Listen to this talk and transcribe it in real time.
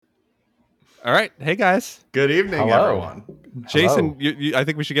All right. Hey guys. Good evening, Hello. everyone. Jason, I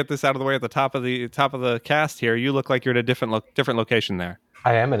think we should get this out of the way at the top of the cast here. You look like you're at a different location there.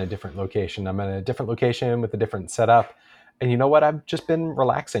 I am in a different location. I'm in a different location with a different setup. And you know what? I've just been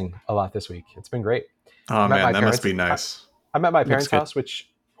relaxing a lot this week. It's been great. Oh I'm at man, my that must parents' be nice. I'm at my Looks parents' good. house,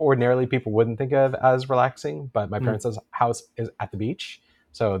 which ordinarily people wouldn't think of as relaxing, but my Mm. parents' house is at the beach,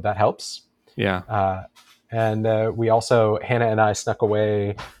 so that helps. Yeah. And we also, Hannah and I snuck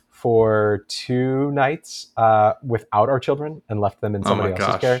away for 2 nights without our children and left them in Oh somebody my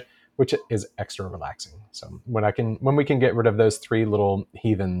else's gosh. care, which is extra relaxing. So when we can get rid of those three little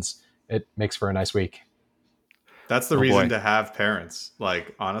heathens, it makes for a nice week. That's the Oh, reason boy. to have parents.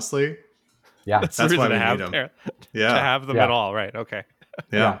 Like, honestly, Yeah. That's the that's why reason to we need have them. to Yeah. have them Yeah. at all, right? Okay.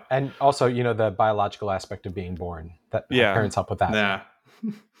 Yeah. And also, the biological aspect of being born. That Yeah. parents help with that. Nah.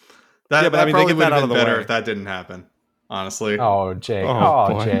 Yeah, but I mean, they probably get would that have out of been the better way. if that didn't happen. Honestly. Oh, Jake. Oh,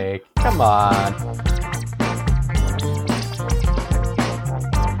 Oh, boy. Jake. Come on.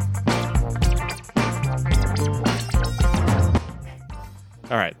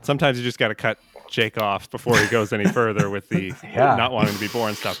 All right. Sometimes you just got to cut Jake off before he goes any further with the Yeah. not wanting to be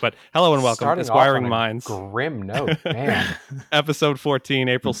born stuff. But hello and welcome, Starting Aspiring off on a Minds. grim note, man. Episode 14,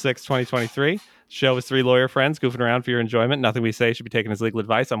 April 6, 2023. Show is three lawyer friends goofing around for your enjoyment. Nothing we say should be taken as legal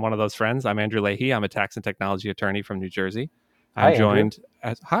advice. I'm one of those friends. I'm Andrew Leahy. I'm a tax and technology attorney from New Jersey. I'm Hi, joined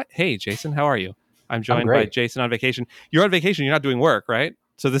hey, Jason, how are you? I'm joined by great. Jason on vacation. You're on vacation. You're not doing work, right?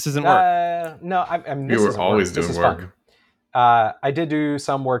 So this isn't work. No, this You were isn't always work. This doing is work. fun. I did do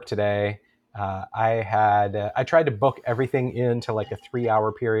some work today. I tried to book everything into like a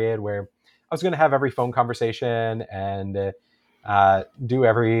 3-hour period where I was going to have every phone conversation and do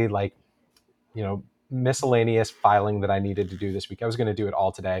every miscellaneous filing that I needed to do this week. I was going to do it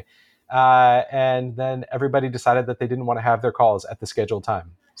all today. And then everybody decided that they didn't want to have their calls at the scheduled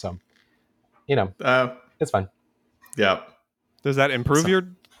time. So, it's fine. Yeah. Does that improve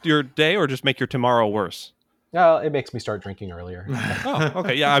your day or just make your tomorrow worse? It makes me start drinking earlier. Oh,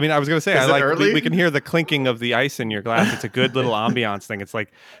 okay. Yeah, I mean, I was going to say, Is it early? we can hear the clinking of the ice in your glass. It's a good little ambiance thing. It's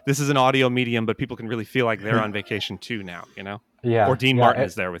like, this is an audio medium, but people can really feel like they're on vacation too now, Yeah. Or Dean Martin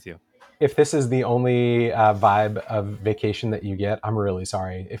is there with you. If this is the only vibe of vacation that you get, I'm really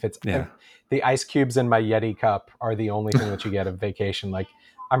sorry. If the ice cubes in my Yeti cup are the only thing that you get of vacation,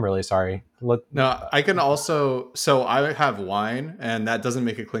 I'm really sorry. No, I can also. So I have wine, and that doesn't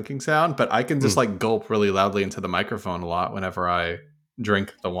make a clinking sound, but I can just gulp really loudly into the microphone a lot whenever I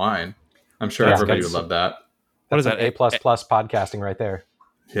drink the wine. I'm sure everybody would love that. What is That's that? A++ podcasting right there.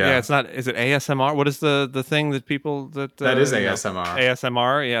 Yeah, it's not. Is it ASMR? What is the thing that people that is ASMR?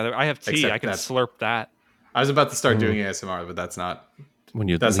 ASMR. Yeah, I have tea. Except I can slurp that. I was about to start doing ASMR, but that's not.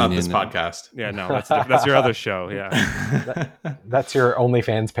 That's not this podcast. Yeah, no, that's your other show. Yeah, that's your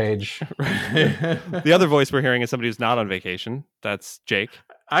OnlyFans page. The other voice we're hearing is somebody who's not on vacation. That's Jake.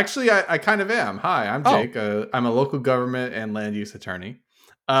 Actually, I kind of am. Hi, I'm Jake. I'm a local government and land use attorney.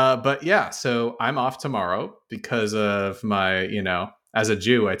 But yeah, so I'm off tomorrow because of my, as a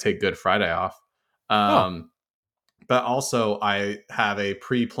Jew, I take Good Friday off. But also I have a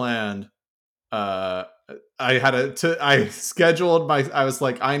pre-planned. I scheduled I was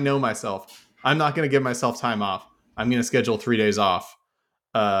like, I know myself. I'm not going to give myself time off. I'm going to schedule 3 days off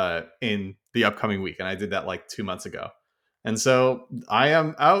in the upcoming week. And I did that like 2 months ago. And so I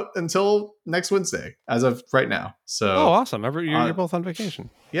am out until next Wednesday as of right now. So awesome. You're both on vacation.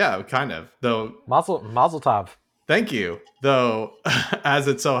 Yeah, kind of. Though Mazel tov. Thank you. Though, as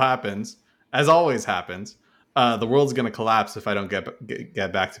it so happens, as always happens, the world's going to collapse if I don't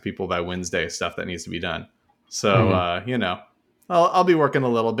get back to people by Wednesday, stuff that needs to be done. So, I'll be working a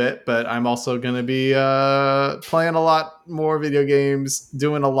little bit, but I'm also going to be playing a lot more video games,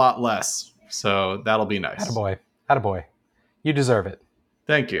 doing a lot less. So that'll be nice. Attaboy. You deserve it.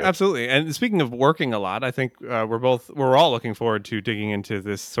 Thank you. Absolutely. And speaking of working a lot, I think we're all looking forward to digging into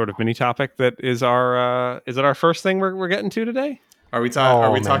this sort of mini topic that is is it our first thing we're getting to today? Are we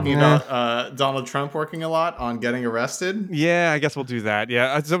talking about Donald Trump working a lot on getting arrested? Yeah, I guess we'll do that.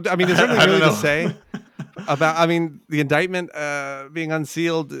 Yeah. So, I mean, is there anything really to say about, the indictment being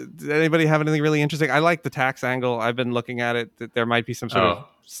unsealed? Did anybody have anything really interesting? I like the tax angle. I've been looking at it, that there might be some sort of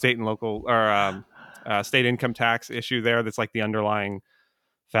state and local or state income tax issue there that's like the underlying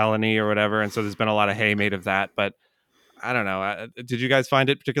felony or whatever. And so there's been a lot of hay made of that. But I don't know. Did you guys find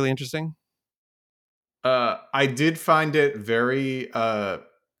it particularly interesting? I did find it very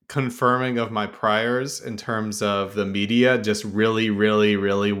confirming of my priors in terms of the media just really, really,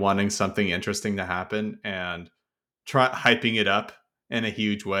 really wanting something interesting to happen and hyping it up in a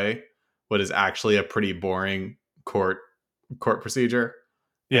huge way. What is actually a pretty boring court procedure.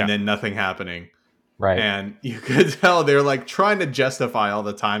 and then nothing happening. Right. And you could tell they're like trying to justify all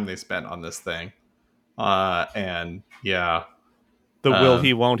the time they spent on this thing. And yeah. The will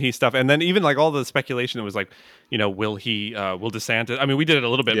he, won't he stuff. And then even like all the speculation that was like, will he, will DeSantis, I mean, we did it a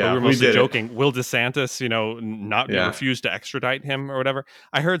little bit, but we were mostly joking. Will DeSantis, not refuse to extradite him or whatever?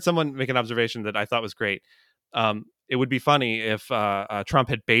 I heard someone make an observation that I thought was great. It would be funny if Trump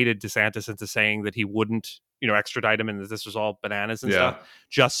had baited DeSantis into saying that he wouldn't, extradite him and that this was all bananas and stuff.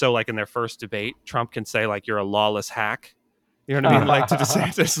 Just so like in their first debate, Trump can say like, you're a lawless hack. You know what I mean? Like to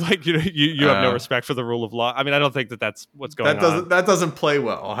DeSantis, like you have no respect for the rule of law. I mean, I don't think that's what's going on. That doesn't play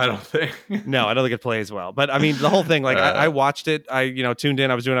well. I don't think. No, I don't think it plays well. But I mean, the whole thing. Like I watched it. I tuned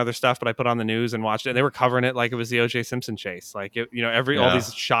in. I was doing other stuff, but I put on the news and watched it. And they were covering it like it was the O.J. Simpson chase. Like all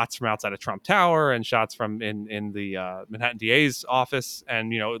these shots from outside of Trump Tower and shots from in the Manhattan DA's office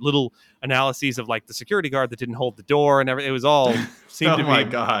and little analyses of like the security guard that didn't hold the door and everything. It was all seemed to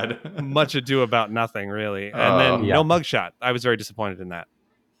be much ado about nothing really. And then no mugshot. I was very disappointed in that.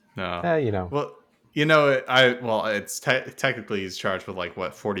 No. Well, it's technically he's charged with like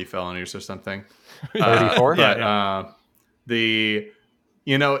 40 felonies or something. 34.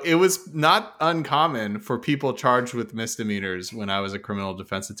 It was not uncommon for people charged with misdemeanors when I was a criminal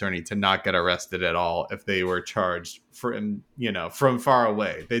defense attorney to not get arrested at all if they were charged from far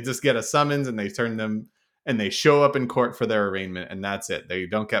away. They just get a summons and they turn them and they show up in court for their arraignment and that's it. They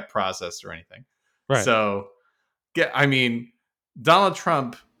don't get processed or anything. Right. So, Donald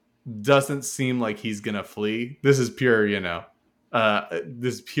Trump doesn't seem like he's gonna flee. This is pure,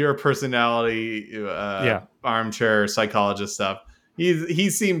 this pure personality, armchair psychologist stuff. He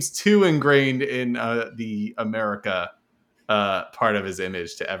seems too ingrained in the America part of his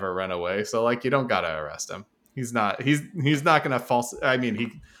image to ever run away. So like, you don't gotta arrest him. He's not gonna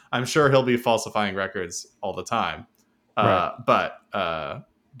I'm sure he'll be falsifying records all the time. But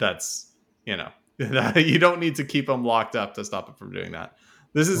that's you don't need to keep him locked up to stop him from doing that.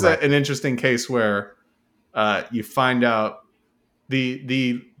 This is an interesting case where you find out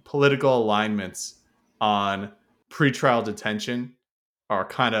the political alignments on pretrial detention are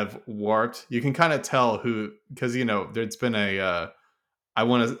kind of warped. You can kind of tell because there's been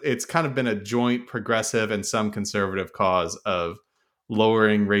it's kind of been a joint progressive and some conservative cause of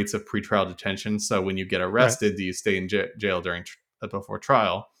lowering rates of pretrial detention. So when you get arrested, do you stay in jail before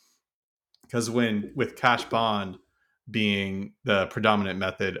trial? Because with cash bond being the predominant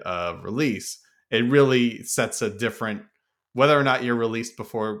method of release, it really sets a different, whether or not you're released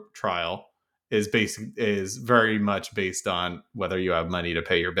before trial is very much based on whether you have money to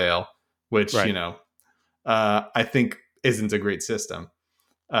pay your bail, which, I think isn't a great system.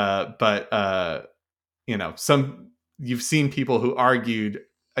 But you've seen people who argued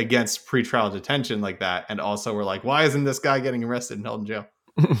against pretrial detention like that. And also were like, why isn't this guy getting arrested and held in jail?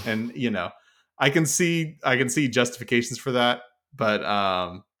 And, I can see justifications for that,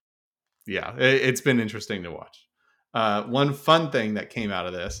 but it's been interesting to watch. One fun thing that came out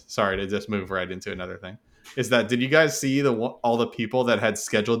of this, sorry to just move right into another thing, is that did you guys see all the people that had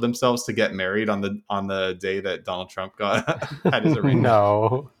scheduled themselves to get married on the day that Donald Trump had his arraignment?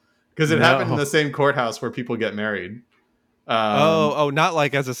 No, because it happened in the same courthouse where people get married. Not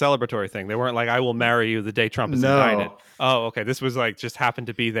like as a celebratory thing. They weren't like, I will marry you the day Trump is indicted. Oh, okay. This was like just happened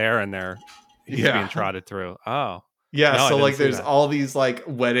to be there and he's being trotted through. Oh. Yeah, no, so like there's all these like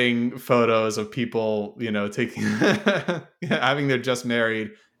wedding photos of people, taking having their just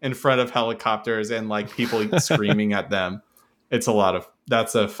married in front of helicopters and like people screaming at them. That's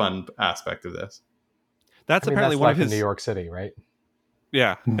a fun aspect of this. That's apparently one of his in New York City, right?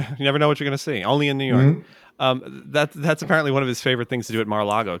 Yeah. You never know what you're going to see. Only in New York. Mm-hmm. That's apparently one of his favorite things to do at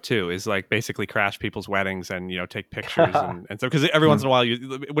Mar-a-Lago too, is like basically crash people's weddings and take pictures and so because every once in a while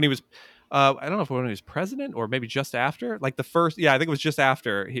when he was I don't know if when he was president or maybe just after, like the first, I think it was just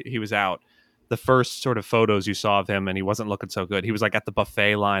after he was out, the first sort of photos you saw of him and he wasn't looking so good. He was like at the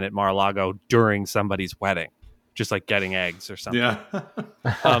buffet line at Mar-a-Lago during somebody's wedding, just like getting eggs or something. Yeah.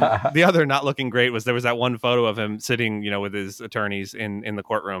 The other not looking great was there was that one photo of him sitting, with his attorneys in the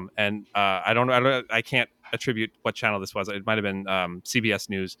courtroom. And I can't attribute what channel this was. It might've been CBS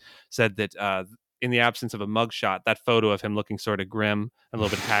News said that in the absence of a mugshot, that photo of him looking sort of grim and a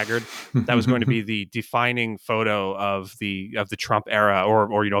little bit haggard, that was going to be the defining photo of the Trump era or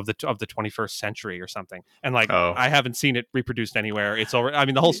of the 21st century or something. And I haven't seen it reproduced anywhere. It's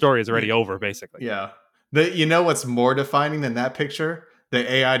already, the whole story is already over basically. Yeah. What's more defining than that picture?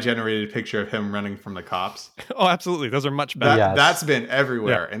 the AI generated picture of him running from the cops. Oh, absolutely. Those are much better. That's been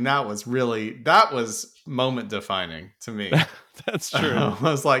everywhere. Yeah. And that was moment defining to me. That's true. I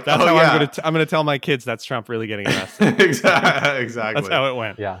was like, that's how I'm going to tell my kids that's Trump really getting arrested. Exactly. That's how it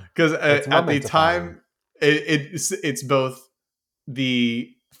went. Yeah. Because at the time, it's both the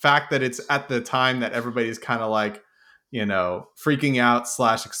fact that it's at the time that everybody's kind of like, freaking out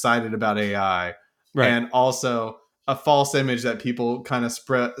 / excited about AI, right. And also a false image that people kind of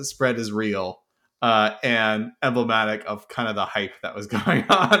spread as real and emblematic of kind of the hype that was going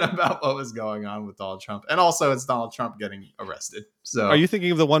on about what was going on with Donald Trump. And also it's Donald Trump getting arrested. So are you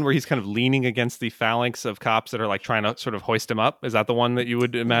thinking of the one where he's kind of leaning against the phalanx of cops that are like trying to sort of hoist him up? Is that the one that you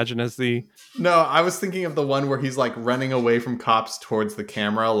would imagine as the... No, I was thinking of the one where he's like running away from cops towards the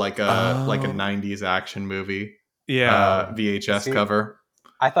camera like a 90s action movie. Yeah. VHS cover.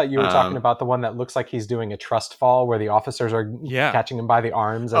 I thought you were talking about the one that looks like he's doing a trust fall where the officers are catching him by the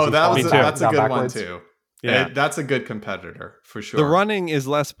arms. As that's a good backwards. One too. Yeah, that's a good competitor for sure. The running is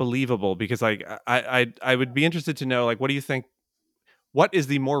less believable because like I would be interested to know, like, what do you think? What is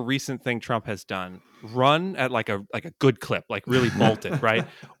the more recent thing Trump has done? Run at like a good clip, like really bolted, right?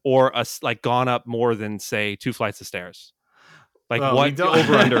 Or like gone up more than say 2 flights of stairs. Like what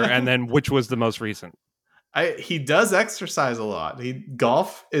over under, and then which was the most recent? He does exercise a lot.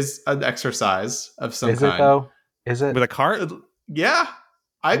 Golf is an exercise of some kind. Is it though? Is it with a cart? Yeah,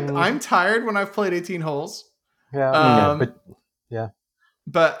 I'm tired when I've played 18 holes. Yeah,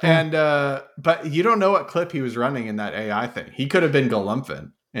 but you don't know what clip he was running in that AI thing. He could have been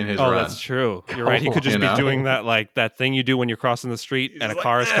galumphing in his run. Oh, that's true. You're right. He could just be doing that, like that thing you do when you're crossing the street and a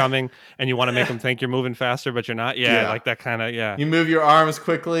car is coming and you want to make them think you're moving faster, but you're not. Yeah. Like that kind of, You move your arms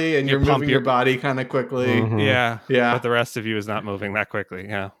quickly and you're moving your body kind of quickly. Mm-hmm. Yeah. But the rest of you is not moving that quickly.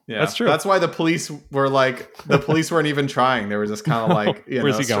 Yeah. That's true. That's why the police weren't even trying. They were just kind of like,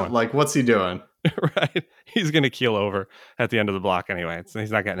 where's he going? Like, what's he doing? Right. He's going to keel over at the end of the block anyway.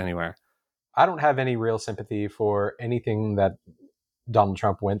 He's not getting anywhere. I don't have any real sympathy for anything that Donald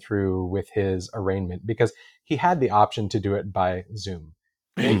Trump went through with his arraignment because he had the option to do it by Zoom.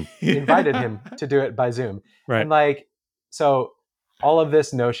 They invited him to do it by Zoom. Right. And so all of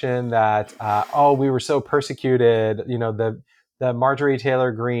this notion that, we were so persecuted, the Marjorie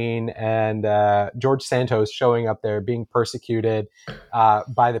Taylor Greene and George Santos showing up there being persecuted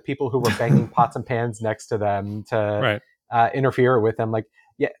by the people who were banging pots and pans next to them to interfere with them.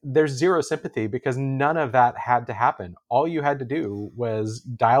 There's zero sympathy because none of that had to happen. All you had to do was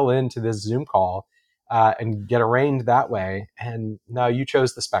dial into this Zoom call and get arraigned that way. And now you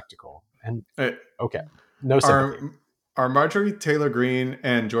chose the spectacle. And okay, no sympathy. Are Marjorie Taylor Greene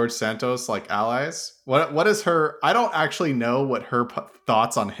and George Santos like allies? What is her? I don't actually know what her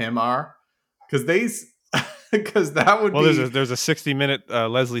thoughts on him are because that would be. There's a 60-minute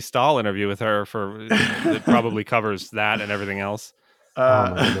Leslie Stahl interview with her it probably covers that and everything else.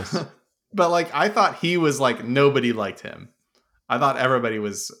 Oh my goodness. But I thought he was nobody liked him. I thought everybody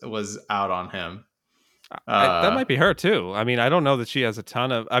was out on him. That might be her too. I mean, I don't know that she has a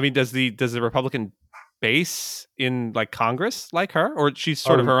ton of. I mean, does the Republican base in Congress like her, or she's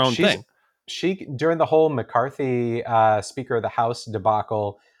sort of her own thing? She during the whole McCarthy Speaker of the House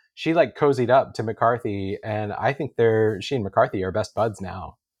debacle, she cozied up to McCarthy, and I think she and McCarthy are best buds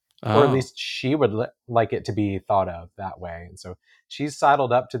now. Or at least she would like it to be thought of that way. And so she's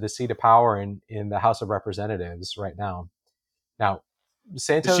sidled up to the seat of power in the House of Representatives right now. Now,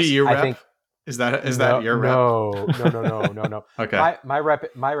 Santos, is she your rep? I think, is that your rep? No. Okay. My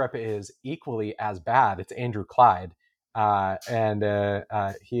rep is equally as bad. It's Andrew Clyde, and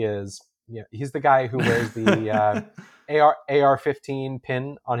he is. He's the guy who wears the AR-15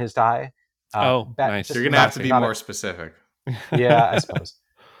 pin on his tie. Nice. You're gonna have to be more specific. Yeah, I suppose.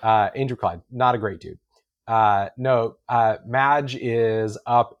 Andrew Clyde, not a great dude. Madge is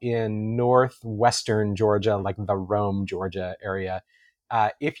up in northwestern Georgia, the Rome, Georgia area.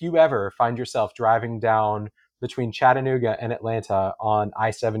 If you ever find yourself driving down between Chattanooga and Atlanta on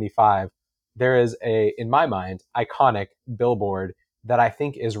I-75, there is in my mind, iconic billboard that I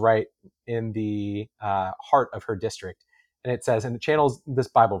think is right in the heart of her district. And it says, and it channels this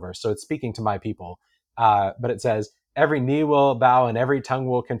Bible verse, so it's speaking to my people, but it says, every knee will bow and every tongue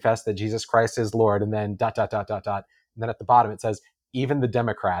will confess that Jesus Christ is Lord. And then ... And then at the bottom it says, even the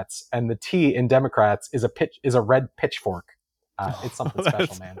Democrats. And the T in Democrats is a red pitchfork. It's something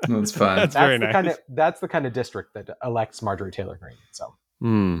special, man. That's fun. That's very nice. That's the kind of district that elects Marjorie Taylor Greene. So,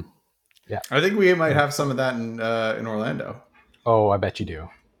 yeah, I think we might have some of that in Orlando. Oh, I bet you do.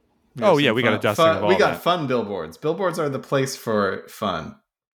 We got a dusting of all we got that. Fun billboards. Billboards are the place for fun.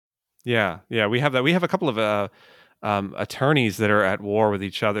 Yeah, we have that. We have a couple of attorneys that are at war with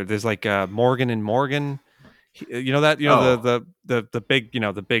each other. There's like Morgan and Morgan. You know that the big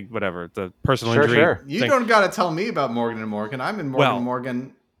the big whatever the personal injury. Sure. You thing. don't got to tell me about Morgan and Morgan. I'm in Morgan and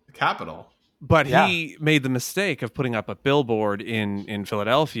Morgan Capital. But he made the mistake of putting up a billboard in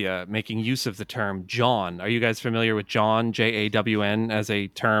Philadelphia, making use of the term John. Are you guys familiar with John, Jawn, as a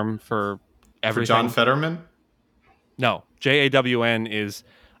term for everything? For John Fetterman? No, Jawn is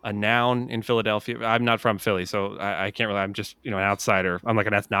a noun in Philadelphia. I'm not from Philly, so I can't really. I'm just an outsider. I'm like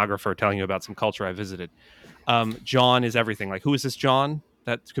an ethnographer telling you about some culture I visited. John is everything. Like, who is this John?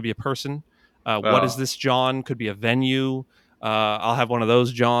 That could be a person. What is this John? Could be a venue. I'll have one of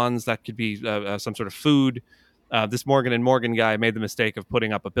those Johns. That could be some sort of food. This Morgan and Morgan guy made the mistake of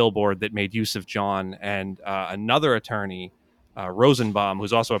putting up a billboard that made use of John, and another attorney, Rosenbaum,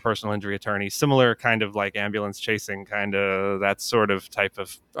 who's also a personal injury attorney, similar kind of like ambulance chasing, kind of that sort of type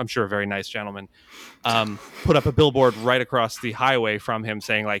of, I'm sure, a very nice gentleman, put up a billboard right across the highway from him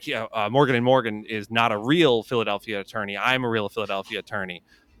saying like, Morgan and Morgan is not a real Philadelphia attorney. I'm a real Philadelphia attorney.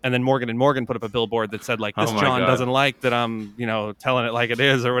 And then Morgan and Morgan put up a billboard that said like, this John doesn't like that I'm, telling it like it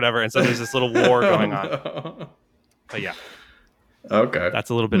is or whatever. And so there's this little war going on. No. But yeah. Okay. That's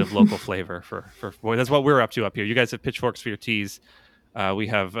a little bit of local flavor for that's what we're up to up here. You guys have pitchforks for your teas. We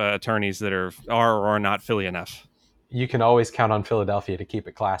have attorneys that are or are not Philly enough. You can always count on Philadelphia to keep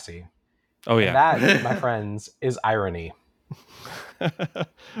it classy. Oh yeah. And that, my friends, is irony.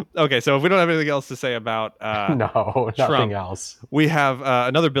 Okay, so if we don't have anything else to say about nothing Trump, else. We have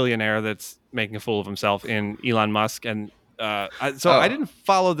another billionaire that's making a fool of himself in Elon Musk, and I didn't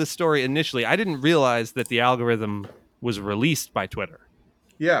follow this story initially. I didn't realize that the algorithm was released by Twitter.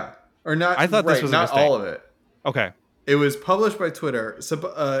 Yeah, or not. I thought this was not all of it. Okay, it was published by Twitter.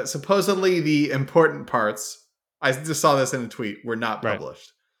 Supposedly, the important parts. I just saw this in a tweet. Were not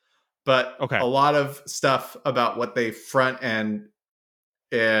published, but a lot of stuff about what they front end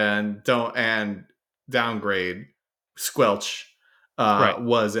and don't and downgrade squelch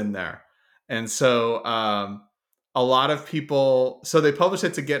was in there. And so a lot of people, so they published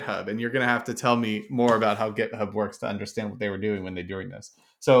it to GitHub, and you're going to have to tell me more about how GitHub works to understand what they were doing when they're doing this.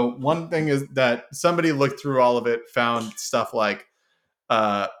 So one thing is that somebody looked through all of it, found stuff like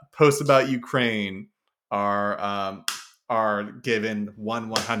posts about Ukraine are given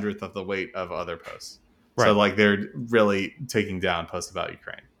 1/100th of the weight of other posts. Right. So like they're really taking down posts about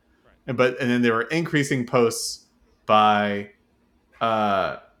Ukraine. Right. And then they were increasing posts by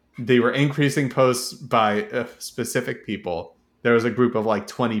specific people. There was a group of like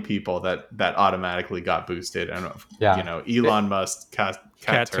 20 people that automatically got boosted. I don't know if, Elon Musk, cat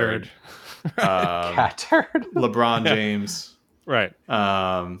turd. Cat turd. LeBron James. Right.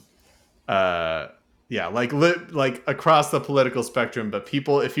 Yeah, like across the political spectrum, but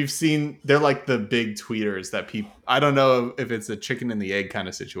people, if you've seen, they're like the big tweeters that people, I don't know if it's a chicken and the egg kind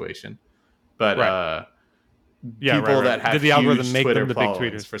of situation, but people that have did the algorithm huge make Twitter them the big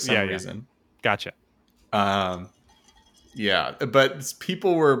tweeters for some reason. Gotcha. Yeah, but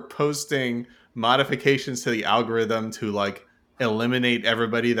people were posting modifications to the algorithm to like eliminate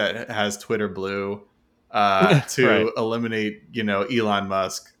everybody that has Twitter Blue, to eliminate, Elon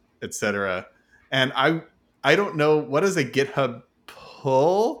Musk, etc. And I don't know, what is a GitHub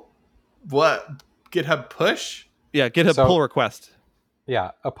pull? What? GitHub push? Yeah, GitHub pull request.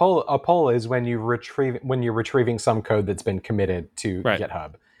 Yeah, a pull is when you're retrieving some code that's been committed to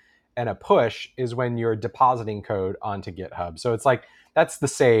GitHub. And a push is when you're depositing code onto GitHub. So it's like, that's the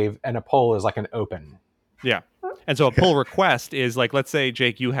save, and a pull is like an open. Yeah. And so a pull request is like, let's say,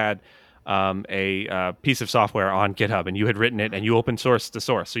 Jake, you had a piece of software on GitHub, and you had written it, and you open source the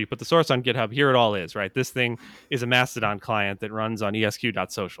source. So you put the source on GitHub. Here it all is, right? This thing is a Mastodon client that runs on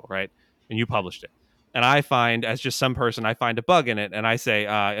esq.social, right? And you published it. And I find, as just some person, I find a bug in it, and I say,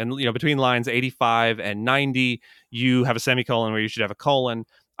 between lines 85 and 90, you have a semicolon where you should have a colon.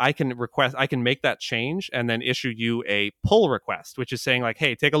 I can make that change and then issue you a pull request, which is saying like,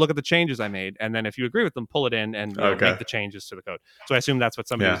 hey, take a look at the changes I made. And then if you agree with them, pull it in and make the changes to the code. So I assume that's what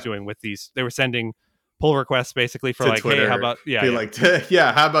somebody was doing with these. They were sending pull requests basically for like, Twitter, hey, how about,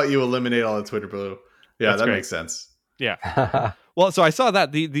 how about you eliminate all the Twitter Blue? Yeah, that makes sense. Yeah. Well, so I saw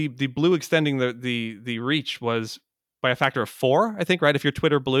that the Blue extending the reach was by a factor of 4, I think, right? If you're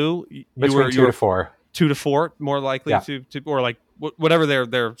Twitter Blue, you were 2 to 4. 2 to 4 more likely to or like whatever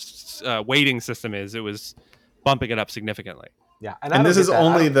their weighting system is, it was bumping it up significantly. Yeah, and this is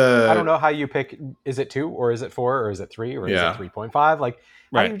only I don't know how you pick. Is it 2 or is it 4 or is it 3 or is it 3.5? Like,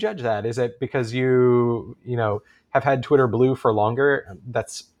 how do you judge that? Is it because you have had Twitter Blue for longer?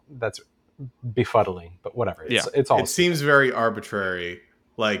 That's befuddling, but whatever. It's all. It seems very arbitrary.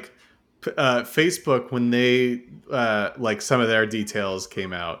 Like, Facebook, when they like some of their details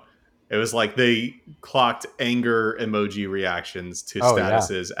came out, it was like they clocked anger emoji reactions to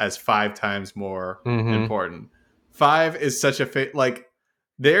statuses as 5 times more important. 5 is such a like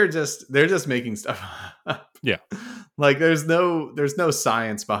they're just making stuff up. Yeah. Like there's no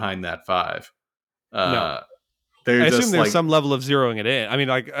science behind that 5. No. I assume there's some level of zeroing it in. I mean,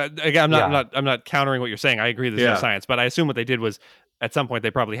 like again, I'm not countering what you're saying. I agree there's no science, but I assume what they did was at some point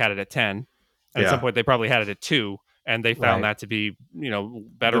they probably had it at 10, and at some point they probably had it at 2, and they found that to be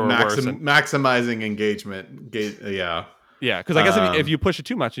better or worse. Maximizing engagement. Yeah, because I guess if you push it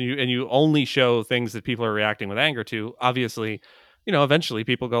too much and you only show things that people are reacting with anger to, obviously, eventually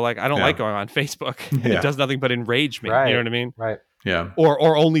people go like, I don't like going on Facebook. It does nothing but enrage me. Right. You know what I mean? Right. Yeah.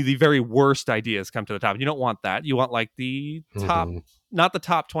 Or only the very worst ideas come to the top. You don't want that. You want like the top, not the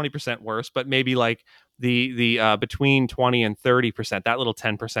top 20% worst, but maybe like the between 20 and 30%, that little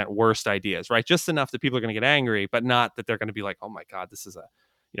 10% worst ideas, right? Just enough that people are going to get angry, but not that they're going to be like, oh my God, this is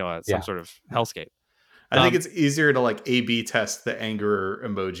some sort of hellscape. I think it's easier to like A/B test the anger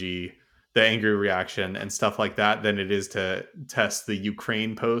emoji, the angry reaction and stuff like that than it is to test the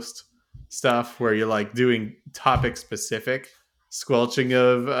Ukraine post stuff where you're like doing topic specific squelching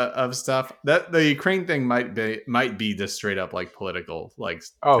of stuff. That the Ukraine thing might be just straight up like political, like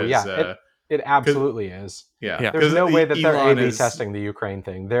it absolutely is. Yeah, there's no way that they're A/B testing the Ukraine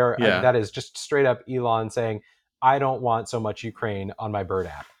thing. That is just straight up Elon saying, I don't want so much Ukraine on my bird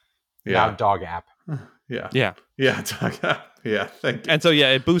app, now dog app. Dog app. Yeah, thank you. And so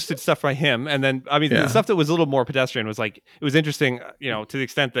it boosted stuff by him, and then the stuff that was a little more pedestrian was like, it was interesting, to the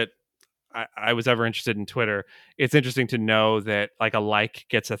extent that I was ever interested in Twitter. It's interesting to know that like a like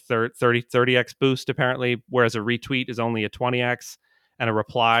gets a 30x boost apparently, whereas a retweet is only a 20x, and a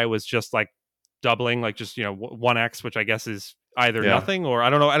reply was just like doubling, like just 1x, which I guess is either nothing or I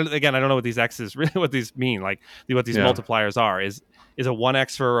don't know. I don't know what these x's really what these mean, like what these multipliers are. Is a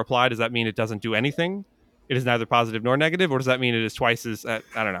 1x for a reply? Does that mean it doesn't do anything? It is neither positive nor negative, or does that mean it is twice as? I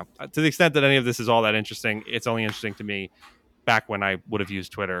don't know. To the extent that any of this is all that interesting, it's only interesting to me back when I would have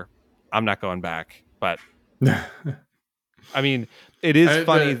used Twitter. I'm not going back, but I mean, it is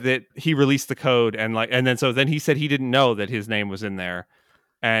funny that he released the code and then he said he didn't know that his name was in there,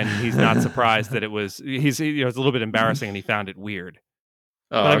 and he's not surprised that it was. It's a little bit embarrassing, and he found it weird.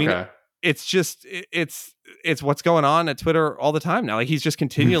 Oh, but, okay. I mean, it's just it's what's going on at Twitter all the time now. Like he's just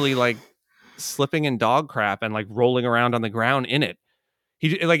continually like slipping in dog crap and like rolling around on the ground in it.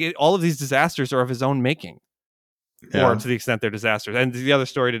 All of these disasters are of his own making. Or to the extent they're disasters. And the other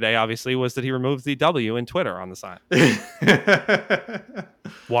story today, obviously, was that he removed the W in Twitter on the sign.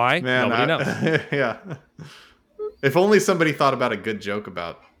 Why? Man, nobody knows. Yeah. If only somebody thought about a good joke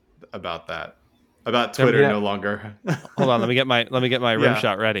about that. About Twitter no longer. Hold on, let me get my rim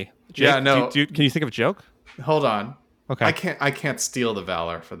shot ready. Jake, can you think of a joke? Hold on. Okay. I can't steal the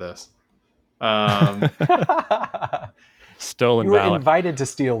valor for this. Stolen valor. You were invited to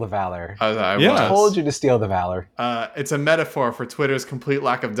steal the valor. I told you to steal the valor. It's a metaphor for Twitter's complete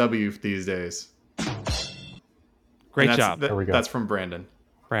lack of W these days. Great job. There we go. That's from Brandon.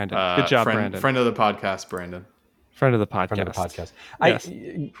 Good job, Brandon. Friend of the podcast, Brandon. Friend of the podcast. Yes.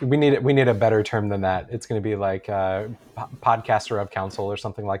 We need a better term than that. It's going to be like podcaster of council or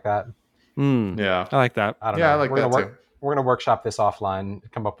something like that. Yeah, I like that. I don't know. I like that too. We're going to workshop this offline,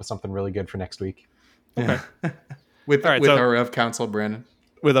 come up with something really good for next week. Okay. with our of council, Brandon.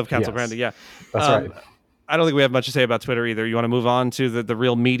 With of council, Brandon. Yeah, that's right. I don't think we have much to say about Twitter either. You want to move on to the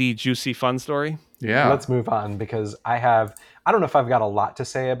real meaty, juicy, fun story? Yeah. Let's move on because I don't know if I've got a lot to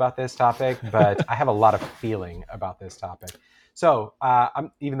say about this topic, but I have a lot of feeling about this topic. So,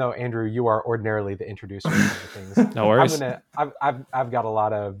 even though Andrew, you are ordinarily the introducer of things, no worries. I've got a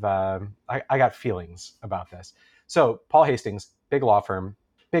lot of I got feelings about this. So, Paul Hastings, big law firm,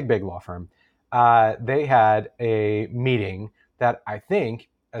 big law firm. They had a meeting that I think,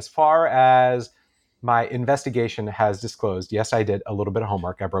 as far as my investigation has disclosed, yes, I did a little bit of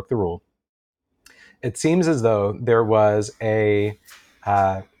homework. I broke the rule. It seems as though there was a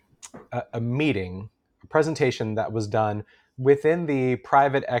meeting, a presentation that was done within the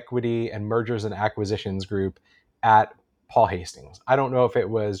private equity and mergers and acquisitions group at Paul Hastings. I don't know if it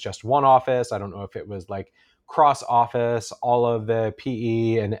was just one office. I don't know if it was like cross office, all of the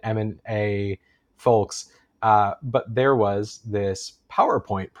PE and M&A folks. But there was this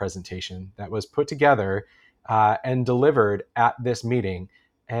PowerPoint presentation that was put together and delivered at this meeting.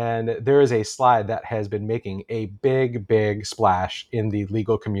 And there is a slide that has been making a big splash in the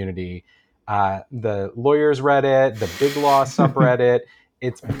legal community. The lawyers read it, the Big Law subreddit.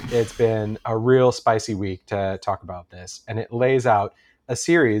 It's been a real spicy week to talk about this. And it lays out a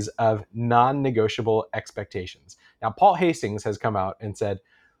series of non-negotiable expectations. Now, Paul Hastings has come out and said,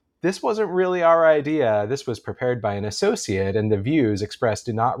 this wasn't really our idea. This was prepared by an associate, and the views expressed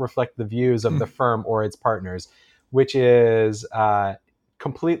do not reflect the views of the firm or its partners, which is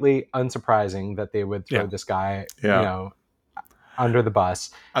completely unsurprising that they would throw this guy, under the bus.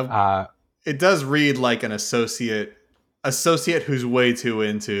 It does read like an associate who's way too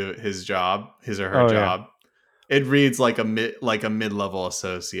into his job, his or her job. Yeah. It reads like a mid-level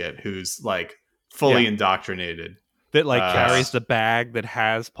associate who's like fully indoctrinated. That carries the bag that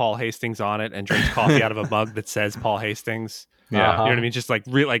has Paul Hastings on it and drinks coffee out of a mug that says Paul Hastings. Yeah, you know what I mean. Just like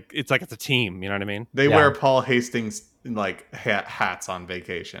it's like it's a team. You know what I mean. They wear Paul Hastings hats on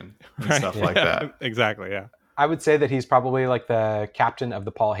vacation and stuff like that. Exactly. Yeah. I would say that he's probably like the captain of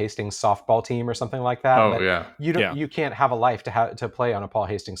the Paul Hastings softball team or something like that. Oh, but yeah. You can't have a life to play on a Paul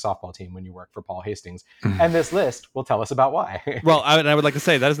Hastings softball team when you work for Paul Hastings. And this list will tell us about why. Well, I would like to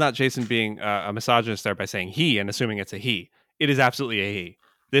say that is not Jason being a misogynist there by saying he and assuming it's a he. It is absolutely a he.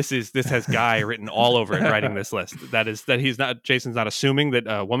 This has Guy written all over it writing this list. Jason's not assuming that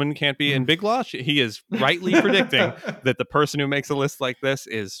a woman can't be in Big Law. He is rightly predicting that the person who makes a list like this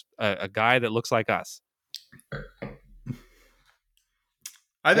is a guy that looks like us.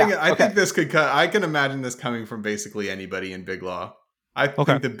 I think this could cut. I can imagine this coming from basically anybody in Big Law. I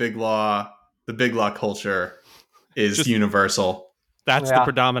think the Big Law culture is just universal. That's the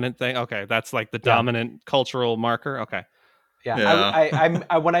predominant thing. Okay, that's like the dominant cultural marker. Okay. Yeah.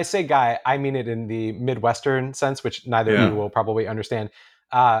 I when I say guy, I mean it in the Midwestern sense, which neither of you will probably understand.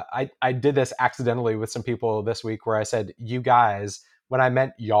 I did this accidentally with some people this week where I said you guys when I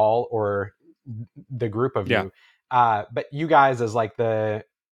meant y'all or the group of you. But you guys is like the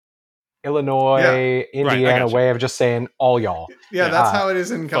Illinois, Indiana way of just saying all y'all. Yeah, that's how it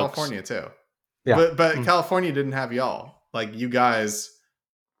is in California too. Yeah. But California didn't have y'all. Like you guys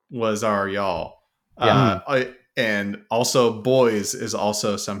was our y'all. And also boys is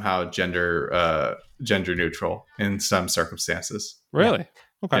also somehow gender neutral in some circumstances. Really?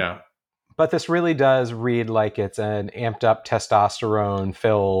 Okay. Yeah. But this really does read like it's an amped up testosterone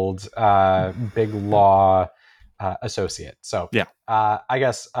filled Big Law associate. So I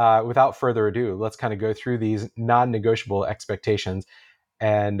guess without further ado, let's kind of go through these non-negotiable expectations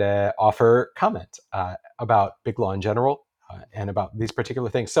and offer comment about Big Law in general and about these particular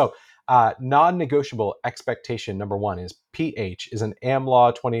things. So non-negotiable expectation number one is PH is an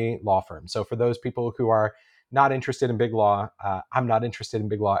AmLaw 20 law firm. So for those people who are not interested in Big Law, I'm not interested in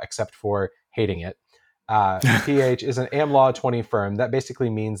Big Law except for hating it. PH is an AmLaw 20 firm. That basically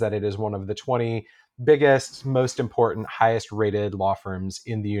means that it is one of the 20 biggest, most important, highest rated law firms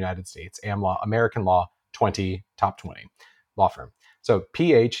in the United States. AmLaw, American Law 20, top 20 law firm. So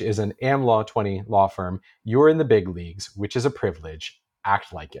PH is an AmLaw 20 law firm. You're in the big leagues, which is a privilege.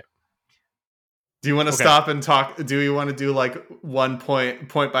 Act like it. Do you want to stop and talk? Do you want to do like one point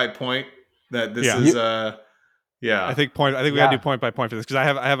by point that this is I think we gotta do point by point for this because I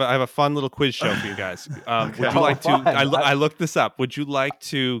have a fun little quiz show for you guys. Would you like to? I looked this up. Would you like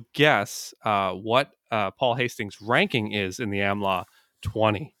to guess what Paul Hastings' ranking is in the AmLaw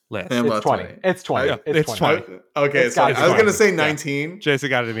 20 list? It's 20. It's 20. It's 20. Okay, so I was gonna say 19. Yeah. Jason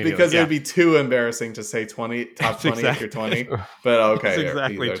got it immediately because it would be too embarrassing to say 20 top 20 if you're 20. But okay, it's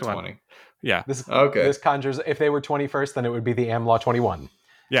exactly 20. Yeah. This conjures. If they were 21st, then it would be the AmLaw 21.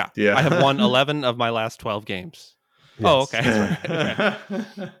 Yeah. I have won 11 of my last 12 games. Yes. Oh, okay. That's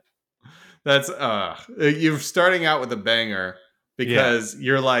right. That's you're starting out with a banger because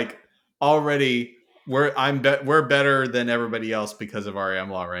you're like already we're better than everybody else because of our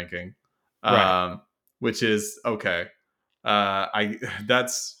AmLaw ranking. Right. Which is okay.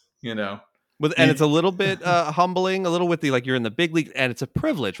 That's and it's a little bit humbling, a little with the you're in the big league, and it's a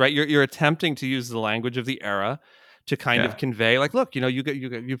privilege, right? You're attempting to use the language of the era to kind of convey, look,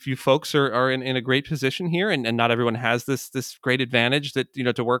 you folks are in a great position here, and not everyone has this great advantage that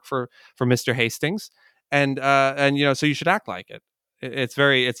to work for Mr. Hastings, and so you should act like it. It's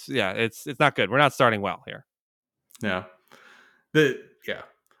not good. We're not starting well here. Yeah. This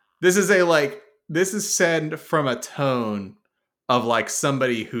is said from a tone of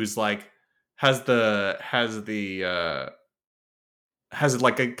somebody who's has a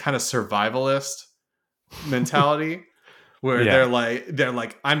kind of survivalist mentality where they're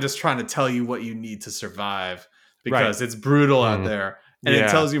like I'm just trying to tell you what you need to survive because it's brutal out there, and it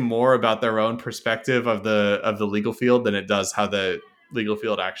tells you more about their own perspective of the legal field than it does how the legal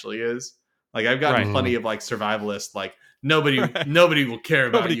field actually is. I've gotten plenty of survivalists nobody will care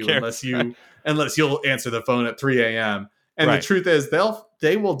about you unless you'll answer the phone at 3 a.m. And Right. the truth is,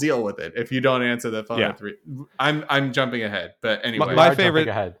 they will deal with it if you don't answer the phone at 3. I'm jumping ahead, but anyway, My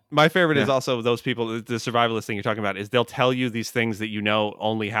favorite Yeah. is also those people. The survivalist thing you're talking about is they'll tell you these things that you know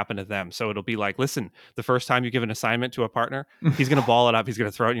only happen to them. So it'll be like, listen, the first time you give an assignment to a partner, he's gonna ball it up, he's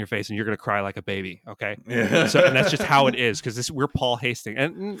gonna throw it in your face, and you're gonna cry like a baby. Okay. Yeah. So and that's just how it is because we're Paul Hastings.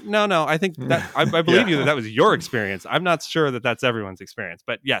 And no, I think that I believe you that was your experience. I'm not sure that that's everyone's experience,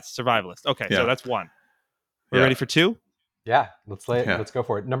 but yes, survivalist. Okay, so that's 1. We're ready for 2. Yeah, let's go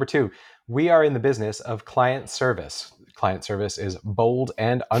for it. Number 2, we are in the business of client service. Client service is bold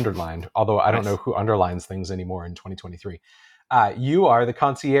and underlined, although I don't know who underlines things anymore in 2023. You are the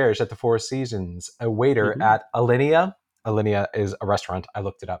concierge at the Four Seasons, a waiter at Alinea. Alinea is a restaurant. I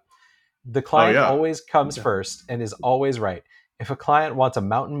looked it up. The client always comes first and is always right. If a client wants a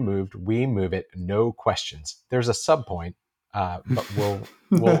mountain moved, we move it, no questions. There's a sub point, but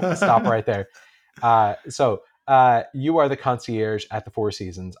we'll stop right there. So you are the concierge at the Four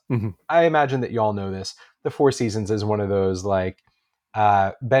Seasons. Mm-hmm. I imagine that you all know this. The Four Seasons is one of those like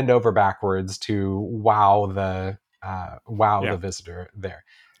bend over backwards to wow the visitor there.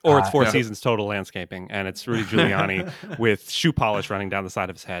 Or it's Four Seasons total landscaping, and it's Rudy Giuliani with shoe polish running down the side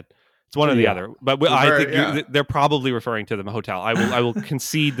of his head. It's one or the other. But I think they're probably referring to the hotel. I will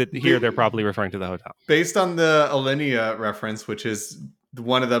concede that here they're probably referring to the hotel. Based on the Alinea reference, which is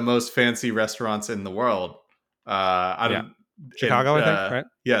one of the most fancy restaurants in the world. Chicago, I think, right?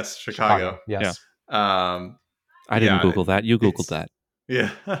 Yes, Chicago. Yes. I didn't Google that. You Googled that. Yeah.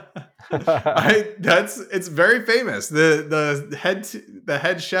 It's very famous. The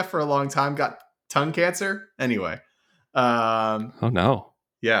head chef for a long time got tongue cancer. Anyway. Oh no.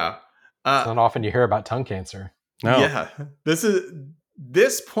 Yeah. It's not often you hear about tongue cancer. No. Yeah.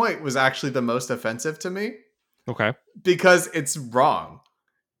 This point was actually the most offensive to me. Okay. Because it's wrong.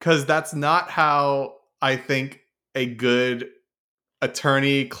 Because that's not how I think a good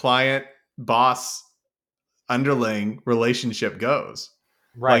attorney, client, boss, underling relationship goes.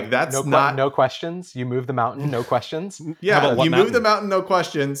 Right. Like that's no questions. You move the mountain, no questions. Yeah, you move the mountain, no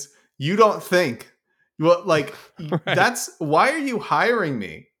questions. You don't think. Well, like that's why are you hiring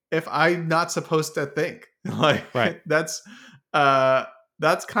me if I'm not supposed to think? Like that's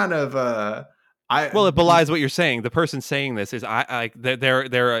kind of well, it belies what you're saying. The person saying this is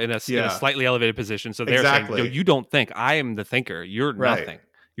they're in a slightly elevated position, so they're saying, you don't think. I am the thinker. You're nothing.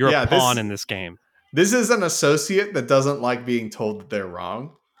 You're a pawn in this game. This is an associate that doesn't like being told that they're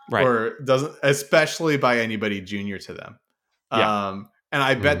wrong, or doesn't, especially by anybody junior to them. Yeah. And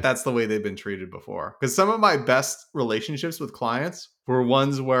I bet that's the way they've been treated before. Because some of my best relationships with clients were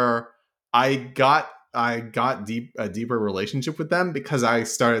ones where I got a deeper relationship with them because I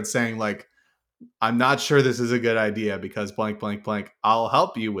started saying like, I'm not sure this is a good idea because blank, blank, blank. I'll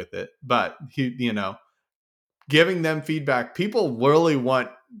help you with it. But, giving them feedback,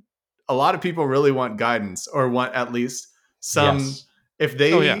 a lot of people really want guidance or want at least some, if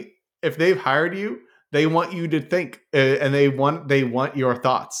they've hired you, they want you to think and they want your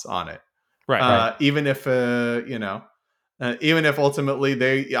thoughts on it. Right. Even if, even if ultimately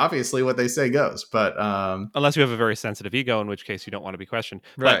they obviously what they say goes, but unless you have a very sensitive ego, in which case you don't want to be questioned.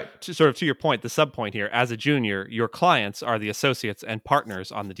 Right. But to your point, the sub point here, as a junior, your clients are the associates and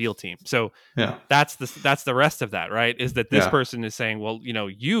partners on the deal team. So that's the rest of that, right? Is that this person is saying, well,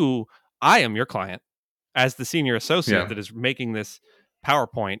 I am your client as the senior associate that is making this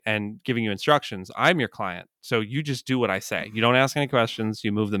PowerPoint and giving you instructions. I'm your client. So you just do what I say. You don't ask any questions.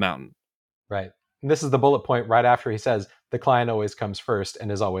 You move the mountain. Right. And this is the bullet point right after he says the client always comes first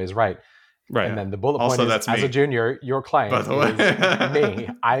and is always right. Right. And then the bullet point is, as a junior, your client is me.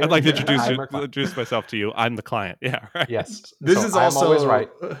 I'd like to introduce myself to you. I'm the client. Yeah. Right. Yes. This is also always right.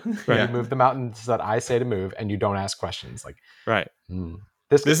 You move the mountains that I say to move, and you don't ask questions. Like right.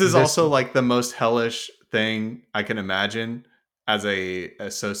 This is also like the most hellish thing I can imagine as a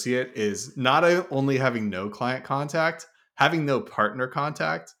associate is not only having no client contact, having no partner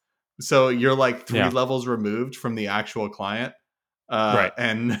contact. So you're like 3 levels removed from the actual client,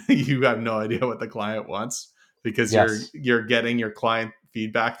 and you have no idea what the client wants because you're getting your client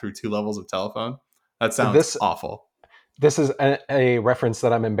feedback through 2 levels of telephone. That sounds awful. This is a reference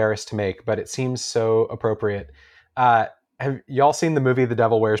that I'm embarrassed to make, but it seems so appropriate. Have y'all seen the movie The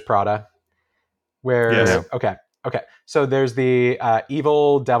Devil Wears Prada? Okay. So there's the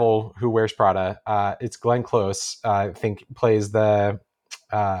evil devil who wears Prada. It's Glenn Close, I think, plays that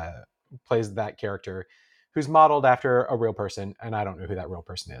character, who's modeled after a real person, and I don't know who that real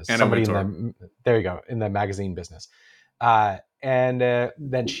person is. Somebody in the magazine business. And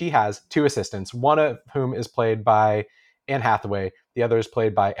then she has 2 assistants, one of whom is played by Anne Hathaway. The other is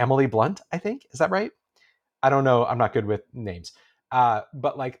played by Emily Blunt, I think. Is that right? I don't know. I'm not good with names.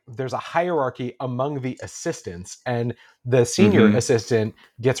 But like there's a hierarchy among the assistants, and the senior assistant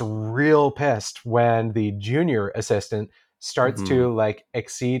gets real pissed when the junior assistant starts to like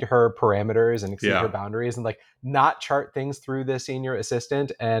exceed her parameters and exceed her boundaries and like not chart things through the senior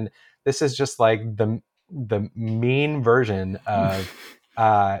assistant. And this is just like the mean version of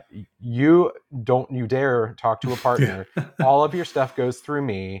you dare talk to a partner. All of your stuff goes through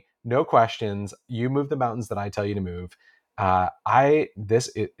me, no questions. You move the mountains that I tell you to move.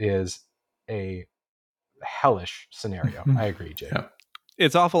 It is a hellish scenario. I agree, Jay. Yeah.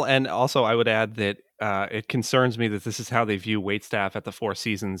 It's awful. And also I would add that it concerns me that this is how they view waitstaff at the Four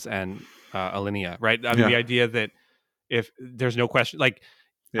Seasons and Alinea, right? I mean, the idea that if there's no question, like,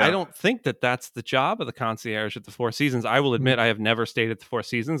 I don't think that that's the job of the concierge at the Four Seasons. I will admit I have never stayed at the Four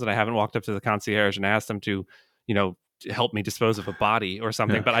Seasons, and I haven't walked up to the concierge and asked them to, help me dispose of a body or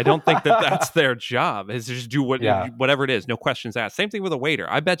something. But I don't think that that's their job, is to just do whatever it is. No questions asked. Same thing with a waiter.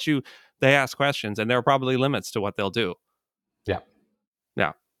 I bet you they ask questions, and there are probably limits to what they'll do. Yeah.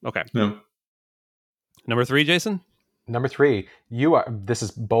 Yeah. Okay. No. Number 3, Jason? Number 3, this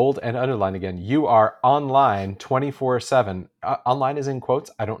is bold and underlined again. You are online 24/7. Online is in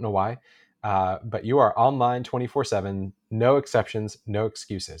quotes. I don't know why. But you are online 24/7. No exceptions, no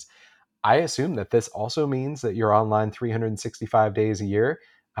excuses. I assume that this also means that you're online 365 days a year.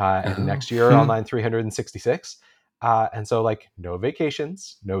 And next year, online 366. And so like no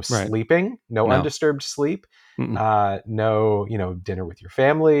vacations, no sleeping, no undisturbed sleep, no, dinner with your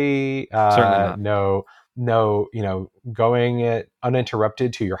family, Certainly not. no, going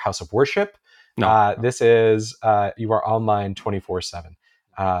uninterrupted to your house of worship. No. This is, you are online 24/7.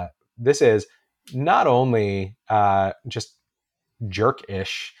 This is not only just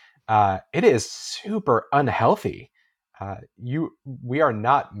jerk-ish, it is super unhealthy.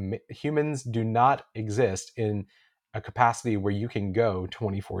 Humans do not exist in a capacity where you can go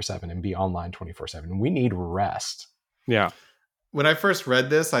 24/7 and be online 24/7. We need rest. Yeah. When I first read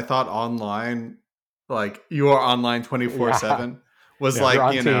this, I thought online, like you are online 24/7 was like, you're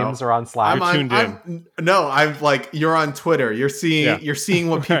on Teams or on Slack. I'm like, you're on Twitter. You're seeing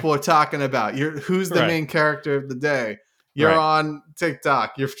what people are talking about. Who's the main character of the day. You're on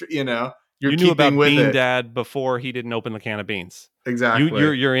TikTok. You're knew about with Bean it. Dad before he didn't open the can of beans. Exactly.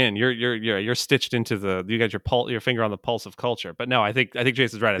 You're in. You're stitched into you got your finger on the pulse of culture. But no, I think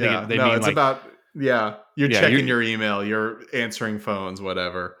Jason's right. I think it's about you're checking your email, you're answering phones,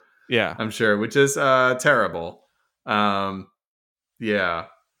 whatever. Yeah, I'm sure, which is terrible. But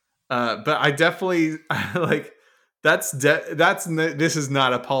I definitely like this is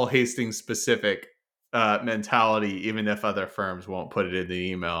not a Paul Hastings specific mentality, even if other firms won't put it in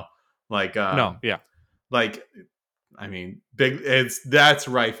the email. Like like, I mean, that's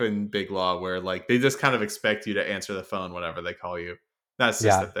rife in big law, where like they just kind of expect you to answer the phone whenever they call you. That's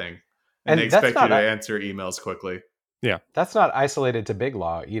just the thing, and they expect you to answer emails quickly. Yeah, that's not isolated to big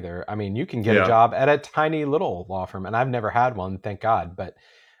law either. I mean, you can get a job at a tiny little law firm, and I've never had one, thank God. But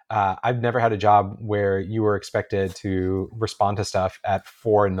I've never had a job where you were expected to respond to stuff at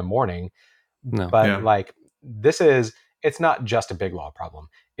 4 a.m. No. But like it's not just a big law problem.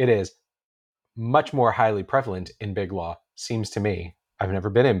 It is much more highly prevalent in big law, seems to me. I've never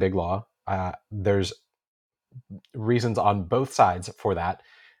been in big law. There's reasons on both sides for that.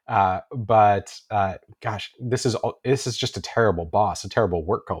 But gosh, this is just a terrible boss, a terrible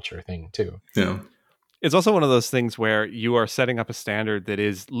work culture thing too. Yeah. It's also one of those things where you are setting up a standard that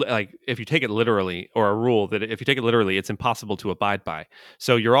is like, if you take it literally, or a rule that if you take it literally, it's impossible to abide by.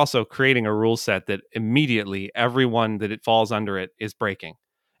 So you're also creating a rule set that immediately everyone that it falls under it is breaking.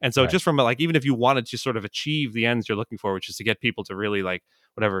 And so just from like, even if you wanted to sort of achieve the ends you're looking for, which is to get people to really like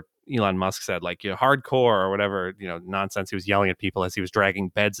whatever Elon Musk said, like hardcore or whatever, nonsense he was yelling at people as he was dragging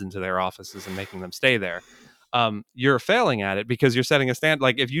beds into their offices and making them stay there. You're failing at it because you're setting a stand.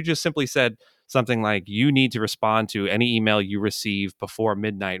 Like if you just simply said something like, you need to respond to any email you receive before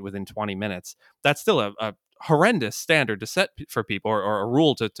midnight within 20 minutes, that's still a horrendous standard to set for people, or a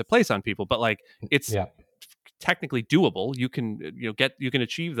rule to place on people. But like, it's technically doable. You can you can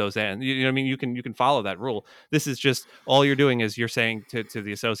achieve those ends. You know what I mean? You can follow that rule. This is just, all you're doing is you're saying to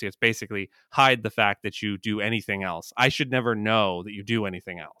the associates, basically, hide the fact that you do anything else. I should never know that you do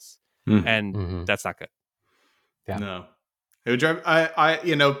anything else. And that's not good. Yeah. No. It would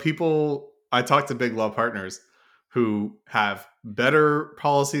drive people. I talk to big law partners who have better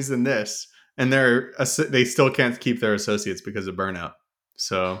policies than this, and they still can't keep their associates because of burnout.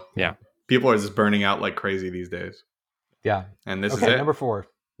 So people are just burning out like crazy these days. Yeah. And this is it. Number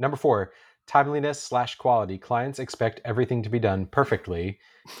four, timeliness / quality. Clients expect everything to be done perfectly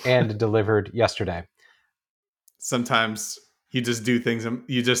and delivered yesterday. sometimes you just do things,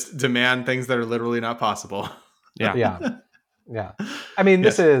 you just demand things that are literally not possible. Yeah. I mean,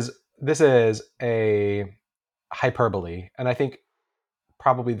 Yes. this is a hyperbole, and I think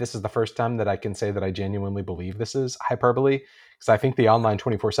probably this is the first time that I can say that I genuinely believe this is hyperbole, because I think the online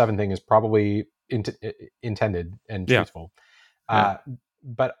 24/7 thing is probably intended and Yeah. truthful.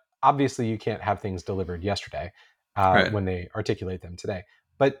 But obviously, you can't have things delivered yesterday Right. when they articulate them today.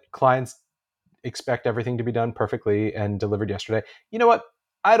 But clients expect everything to be done perfectly and delivered yesterday. You know what?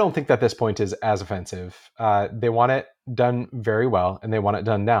 I don't think that this point is as offensive. They want it done very well, and they want it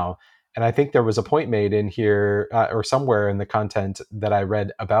done now. And I think there was a point made in here or somewhere in the content that I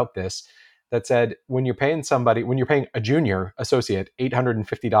read about this that said when you're paying a junior associate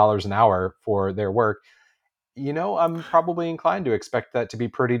 $850 an hour for their work, I'm probably inclined to expect that to be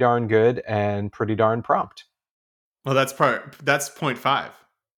pretty darn good and pretty darn prompt. Well, that's 0.5.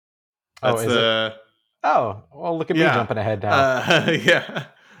 Oh, That's is it? Oh, well, look at me jumping ahead now. Yeah.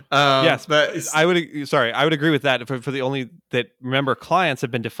 Yes, but I would agree with that. For the only that, remember, clients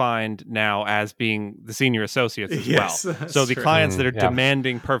have been defined now as being the senior associates as yes, well. So the true. clients that are Yeah.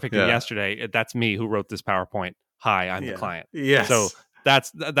 demanding perfect yesterday, that's me who wrote this PowerPoint. Hi, I'm the client. Yes. So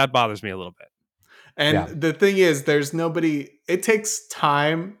that bothers me a little bit. And the thing is, there's nobody. It takes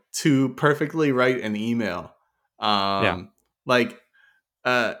time to perfectly write an email.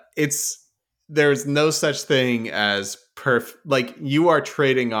 There's no such thing as like you are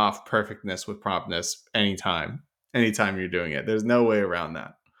trading off perfectness with promptness anytime you're doing it. There's no way around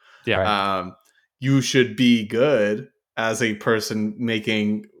that. Right. You should be good as a person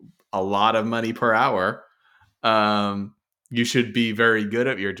making a lot of money per hour. You should be very good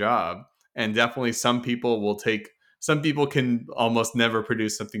at your job, and definitely some people can almost never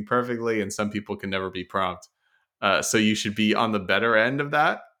produce something perfectly, and some people can never be prompt. So you should be on the better end of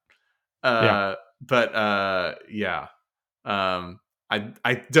that. I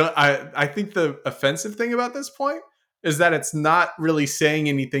think the offensive thing about this point is that it's not really saying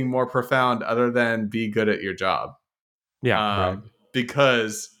anything more profound other than be good at your job.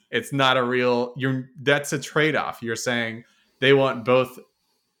 Because it's not that's a trade-off. You're saying they want both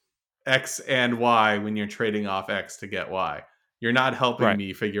X and Y when you're trading off X to get Y. You're not helping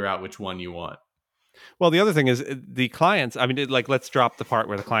me figure out which one you want. Well, the other thing is the clients. I mean, let's drop the part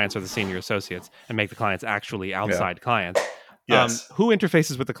where the clients are the senior associates and make the clients actually outside clients. Yes. Who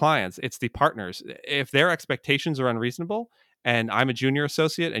interfaces with the clients? It's the partners. If their expectations are unreasonable, and I'm a junior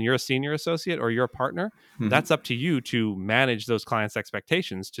associate and you're a senior associate or you're a partner, that's up to you to manage those clients'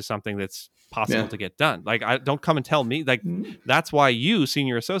 expectations to something that's possible to get done. Like, don't come and tell me. Like, that's why you,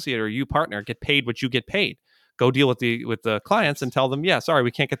 senior associate, or you, partner, get paid what you get paid. Go deal with the clients and tell them, yeah, sorry,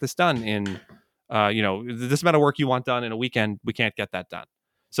 we can't get this done in this amount of work you want done in a weekend. We can't get that done.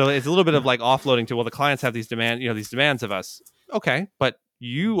 So it's a little bit of like offloading to, well, the clients have these demands of us. Okay, but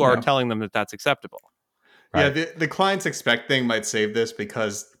you are telling them that that's acceptable. Right. Yeah, the clients expect thing might save this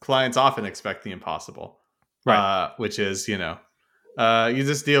because clients often expect the impossible, right? Which is, you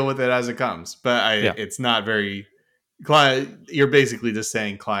just deal with it as it comes. But it's not very you're basically just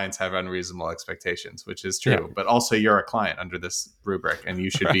saying clients have unreasonable expectations, which is true. Yeah. But also, you're a client under this rubric, and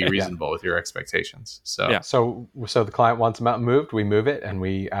you should be reasonable with your expectations. So the client wants a mountain moved, we move it, and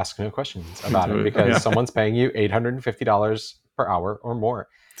we ask no questions about it because someone's paying you $850 per hour or more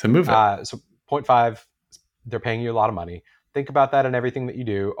to move it. So 0.5. They're paying you a lot of money. Think about that in everything that you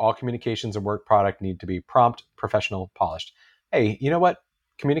do. All communications and work product need to be prompt, professional, polished. Hey, you know what?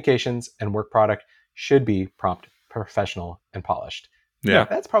 Communications and work product should be prompt, professional, and polished. Yeah.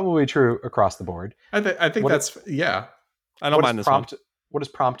 That's probably true across the board. I think that's. I don't mind this prompt. What does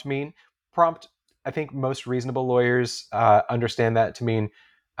prompt mean? Prompt, I think most reasonable lawyers understand that to mean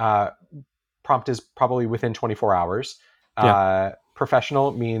prompt is probably within 24 hours.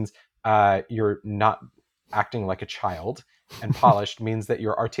 Professional means you're not acting like a child, and polished means that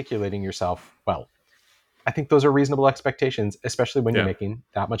you're articulating yourself well. I think those are reasonable expectations, especially when you're making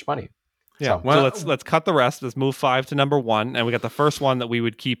that much money. Yeah. So let's cut the rest. Let's move 5 to number 1, and we got the first one that we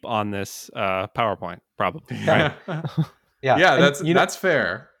would keep on this PowerPoint, probably. Right? Yeah. That's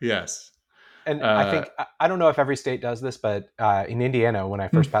fair. Yes. And I think, I don't know if every state does this, but in Indiana, when I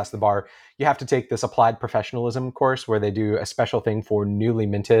first passed the bar, you have to take this applied professionalism course where they do a special thing for newly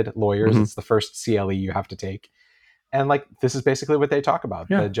minted lawyers. It's the first CLE you have to take. And this is basically what they talk about.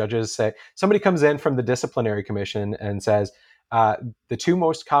 The judges say, somebody comes in from the disciplinary commission and says, the 2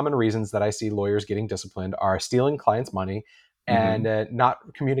 most common reasons that I see lawyers getting disciplined are stealing clients' money and not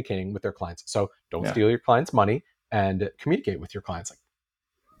communicating with their clients. So don't steal your clients' money and communicate with your clients.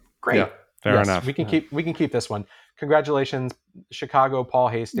 Great. Yeah. Fair enough. We can keep this one. Congratulations, Chicago Paul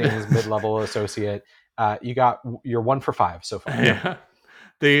Hastings, mid-level associate. You're 1 for 5 so far. Yeah.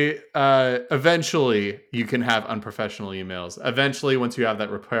 They eventually you can have unprofessional emails. Eventually, once you have that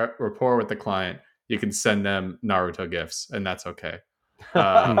rapport with the client, you can send them Naruto gifts, and that's okay.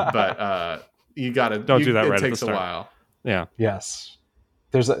 But you gotta Don't do that it right at the takes a start. while. Yeah. Yes.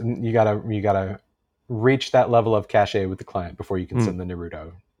 You gotta reach that level of cachet with the client before you can send the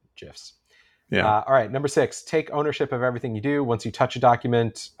Naruto gifs. Yeah. All right, number 6, take ownership of everything you do. Once you touch a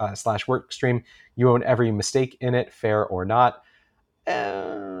document / work stream, you own every mistake in it, fair or not. I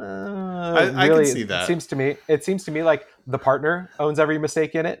Really, can see that. It seems to me like the partner owns every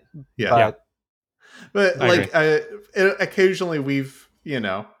mistake in it. Yeah. But Occasionally we've,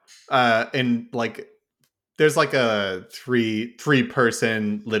 in like there's like a three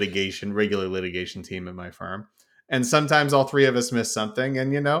person regular litigation team in my firm. And sometimes all 3 of us miss something,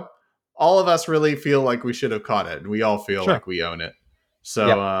 and all of us really feel like we should have caught it, and we all feel like we own it.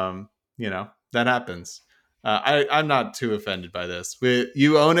 So that happens. I'm not too offended by this.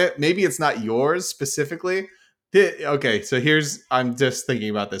 You own it. Maybe it's not yours specifically. Okay, so I'm just thinking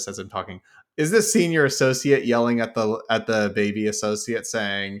about this as I'm talking. Is this senior associate yelling at the baby associate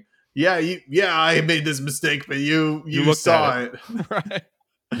saying, "Yeah, I made this mistake, but you saw it. Right.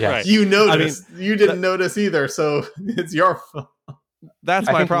 Yeah. Right. You noticed. You didn't notice either, so it's your fault." That's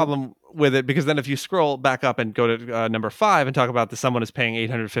my problem with it, because then if you scroll back up and go to number 5 and talk about someone is paying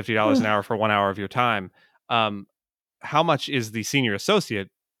 $850 an hour for 1 hour of your time, how much is the senior associate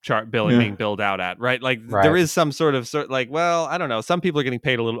being billed out at, right? Like there is some sort of well, I don't know. Some people are getting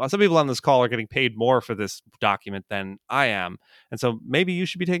paid a little. Some people on this call are getting paid more for this document than I am, and so maybe you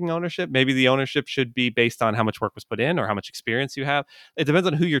should be taking ownership. Maybe the ownership should be based on how much work was put in or how much experience you have. It depends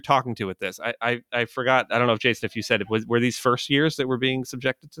on who you're talking to with this. I forgot. I don't know if Jason, if you said it were these first years that were being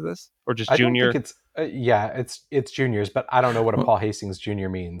subjected to this, or just junior? I don't think it's juniors, but I don't know what a Paul Hastings Jr.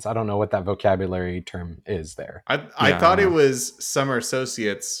 means. I don't know what that vocabulary term is there. I thought it was summer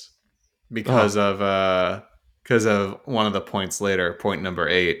associates because of one of the points later, point number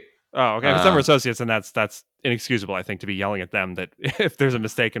 8. Oh, okay. Summer associates, and that's inexcusable, I think, to be yelling at them that if there's a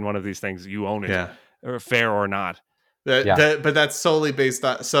mistake in one of these things, you own it, or fair or not. But that's solely based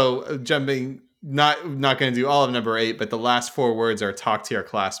on. So jumping, not going to do all of number 8, but the last 4 words are "talk to your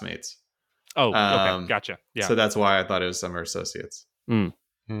classmates." Oh, okay, gotcha. Yeah. So that's why I thought it was summer associates.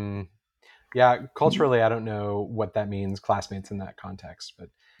 Yeah, culturally, I don't know what that means, classmates in that context, but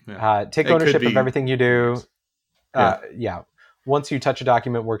take ownership of everything you do. Once you touch a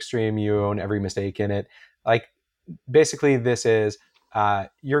document work stream, you own every mistake in it. Like, basically, this is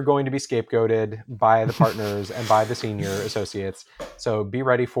you're going to be scapegoated by the partners and by the senior associates. So be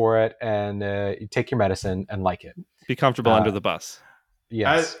ready for it, and take your medicine and like it. Be comfortable under the bus.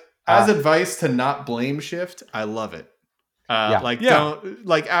 Yes. As advice to not blame shift, I love it.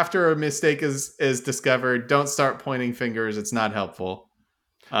 Don't after a mistake is discovered, don't start pointing fingers. It's not helpful.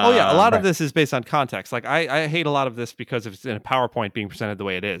 A lot of this is based on context. Like I hate a lot of this because it's in a PowerPoint being presented the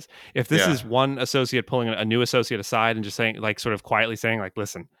way it is. If this is one associate pulling a new associate aside and just saying, like, sort of quietly saying, like,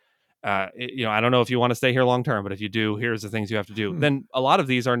 listen, I don't know if you want to stay here long term, but if you do, here's the things you have to do. Then a lot of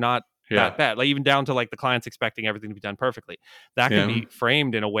these are not that bad. Like, even down to like the client's expecting everything to be done perfectly. That can be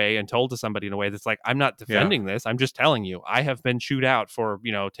framed in a way and told to somebody in a way that's like, I'm not defending this. I'm just telling you, I have been chewed out for,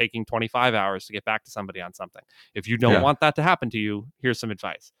 taking 25 hours to get back to somebody on something. If you don't want that to happen to you, here's some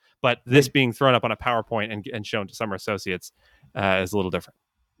advice. But this being thrown up on a PowerPoint and shown to summer associates is a little different.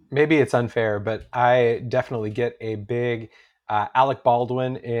 Maybe it's unfair, but I definitely get a big Alec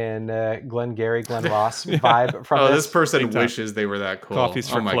Baldwin in Glenn Ross vibe from this person wishes they were that cool. Coffees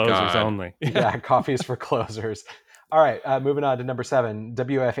for closers only. Yeah, coffees for closers. All right, moving on to number 7.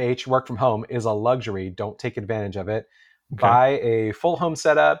 WFH, work from home, is a luxury. Don't take advantage of it. Okay. Buy a full home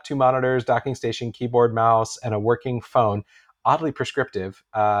setup, 2 monitors, docking station, keyboard, mouse, and a working phone. Oddly prescriptive.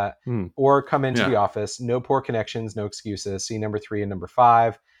 Or come into the office. No poor connections, no excuses. See number 3 and number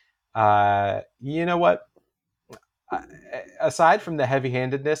 5. You know what? Aside from the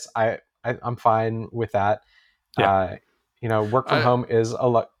heavy-handedness, I'm fine with that. Work from home is a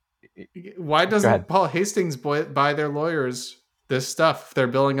lot. Why doesn't Paul Hastings buy their lawyers this stuff? They're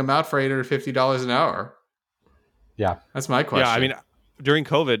billing them out for $850 an hour. Yeah, that's my question. Yeah, I mean, during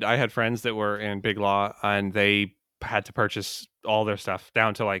COVID, I had friends that were in big law, and they had to purchase all their stuff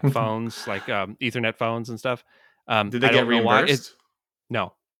down to like phones, like Ethernet phones and stuff. Did they get reimbursed?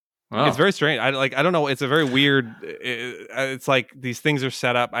 No. Wow. It's very strange. I don't know. It's a very weird. It's like these things are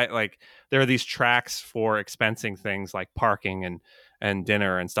set up. There are these tracks for expensing things like parking and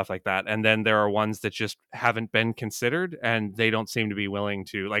dinner and stuff like that. And then there are ones that just haven't been considered, and they don't seem to be willing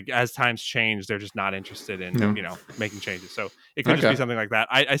to, like, as times change, they're just not interested in, Yeah. making changes. So it could just be something like that.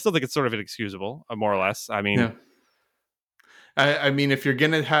 I still think it's sort of inexcusable, more or less. I mean, Yeah. I mean, if you're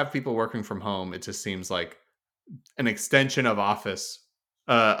going to have people working from home, it just seems like an extension of office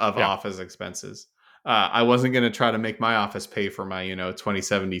expenses. I wasn't going to try to make my office pay for my,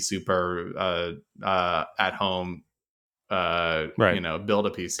 2070 Super at home, right. build a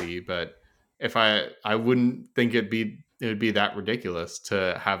PC. But if I wouldn't think it would be that ridiculous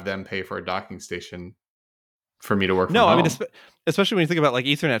to have them pay for a docking station for me to work from home. I mean, especially when you think about like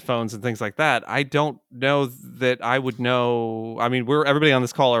Ethernet phones and things like that, I don't know that I would know. I mean, everybody on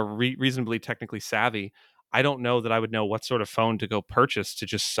this call are reasonably technically savvy. I don't know that I would know what sort of phone to go purchase to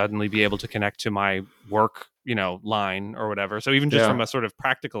just suddenly be able to connect to my work, line or whatever. So even just from a sort of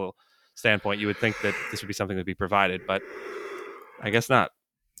practical standpoint, you would think that this would be something that would be provided, but I guess not.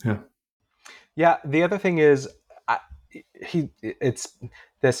 Yeah. Yeah. The other thing is,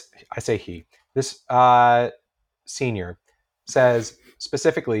 this senior says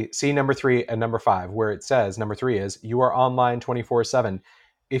specifically, see number 3 and number 5, where it says number 3 is, you are online 24/7.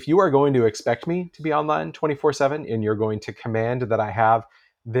 If you are going to expect me to be online 24/7 and you're going to command that I have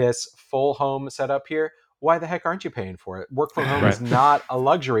this full home set up here, why the heck aren't you paying for it? Work from home is not a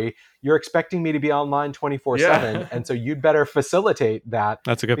luxury. You're expecting me to be online 24/7, and so you'd better facilitate that.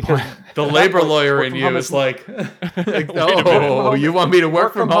 That's a good point. The labor lawyer in you is like, oh, you want me to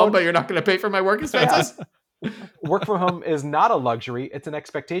work from home, but you're not going to pay for my work expenses? Work from home is not a luxury. It's an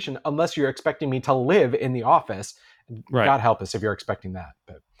expectation, unless you're expecting me to live in the office. Right. God help us if you're expecting that.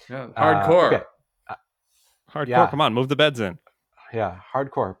 But hardcore. Okay. Hardcore. Yeah. Come on, move the beds in. Yeah,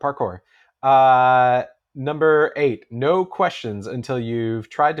 hardcore, parkour. Number 8, no questions until you've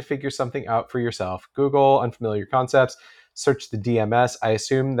tried to figure something out for yourself. Google unfamiliar concepts, search the DMS. I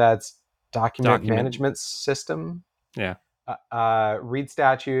assume that's document management system. Yeah. Read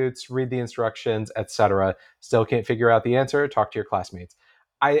statutes, read the instructions, etc. Still can't figure out the answer, talk to your classmates.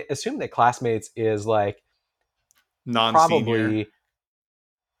 I assume that classmates is like non-senior. Probably,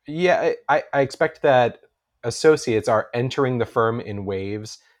 yeah, I expect that associates are entering the firm in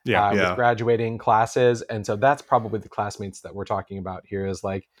waves with graduating classes. And so that's probably the classmates that we're talking about here is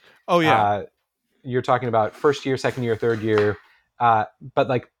like, you're talking about first year, second year, third year. But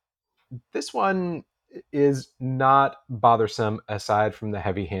like this one is not bothersome aside from the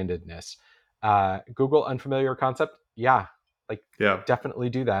heavy-handedness. Google unfamiliar concept. Definitely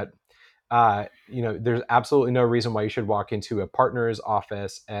do that. There's absolutely no reason why you should walk into a partner's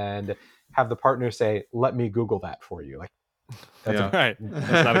office and have the partner say, "Let me Google that for you." Like, that's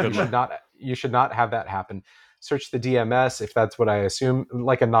not a good one. You should not have that happen. Search the DMS if that's what I assume,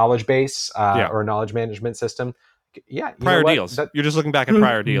 like a knowledge base or a knowledge management system. Yeah, prior deals. You're just looking back at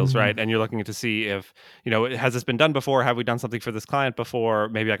prior deals, right? And you're looking to see if, has this been done before? Have we done something for this client before?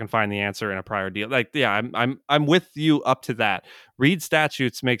 Maybe I can find the answer in a prior deal. Like, yeah, I'm with you up to that. Read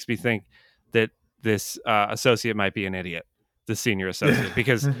statutes makes me think that this associate might be an idiot, the senior associate,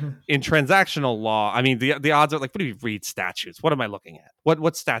 because in transactional law, I mean, the odds are like, what do you read statutes? What am I looking at?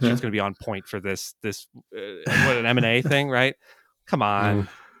 What statute is going to be on point for this what, an M&A thing, right? Come on,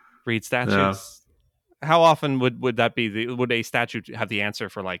 read statutes. Yeah. How often would that be? Would a statute have the answer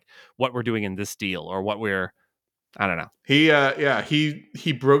for like what we're doing in this deal or what we're? I don't know.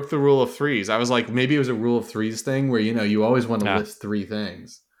 He broke the rule of threes. I was like, maybe it was a rule of threes thing where you always want to list 3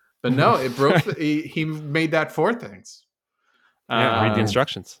 things, but no, it broke. He made that 4 things. Read the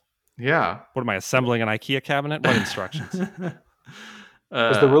instructions. Yeah. What am I assembling an IKEA cabinet? What instructions? Is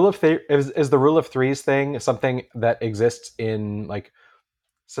the rule of threes thing something that exists in like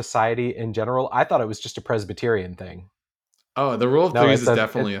society in general? I thought it was just a Presbyterian thing. Oh, the rule of threes is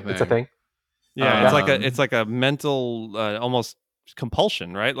definitely a thing. It's a thing. Yeah, it's like a mental almost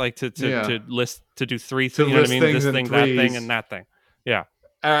compulsion, right? Like to list, to do 3 things. You know what I mean? This thing, that thing, and that thing. Yeah.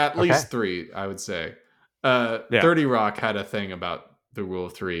 At least 3, I would say. 30 Rock had a thing about the rule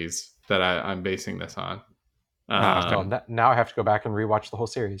of threes that I'm basing this on. Now I have to go back and rewatch the whole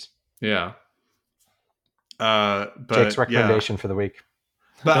series. Yeah. Jake's recommendation for the week.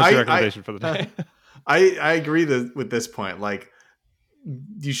 But that's your recommendation for the day. I agree with this point. Like,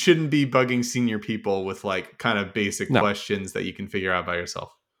 you shouldn't be bugging senior people with like kind of basic questions that you can figure out by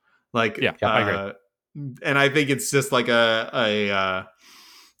yourself. Like, I agree. And I think it's just like a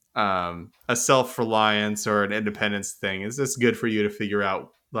self-reliance or an independence thing. It's just good for you to figure out,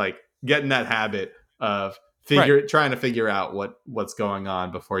 like, get in that habit of trying to figure out what's going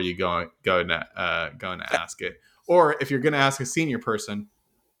on before you going to ask it. Or if you're going to ask a senior person,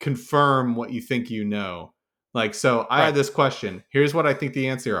 confirm what you think you know. Like, so I had this question. Here's what I think the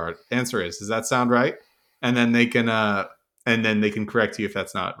answer is. Does that sound right? And then they can correct you if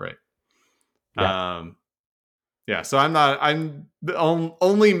that's not right. Yeah. Yeah. So I'm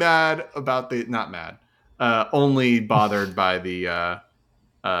only mad about not mad. Only bothered by the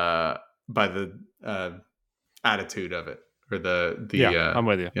attitude of it, or I'm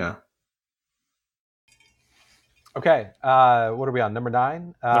with you. Yeah. Okay. What are we on? Number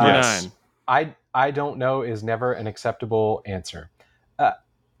 9? Number 9. I don't know is never an acceptable answer.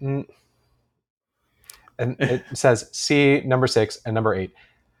 And it says C, number 6, and number 8.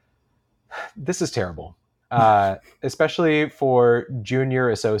 This is terrible, especially for junior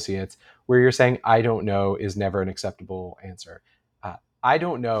associates, where you're saying I don't know is never an acceptable answer. I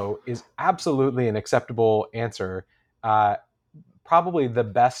don't know is absolutely an acceptable answer. Probably the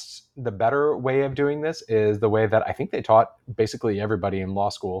better way of doing this is the way that I think they taught basically everybody in law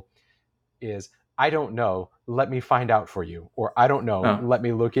school is, I don't know, let me find out for you. Or I don't know, let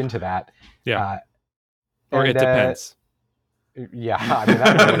me look into that. Yeah. Or it depends. Yeah, I mean,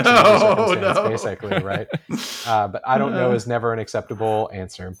 that basically, right? But I don't know is never an acceptable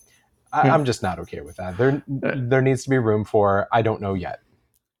answer. I'm just not okay with that. There needs to be room for I don't know yet.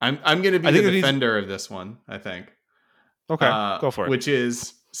 I'm going to be the defender of this one, I think. Okay, go for it. Which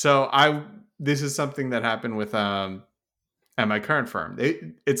is, this is something that happened with at my current firm.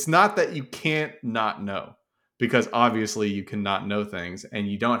 It's not that you can't not know, because obviously you cannot know things and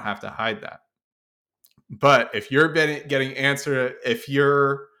you don't have to hide that. But if you're getting answered, I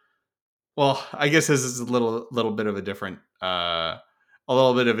guess this is a little bit of a different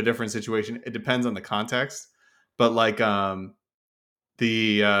situation. It depends on the context, but like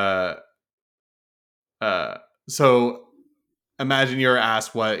so imagine you're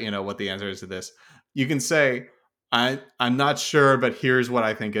asked what the answer is to this. You can say, I'm not sure, but here's what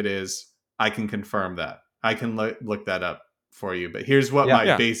I think it is. I can confirm that. I can look that up for you. But here's what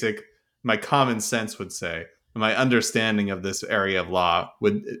my common sense would say. My understanding of this area of law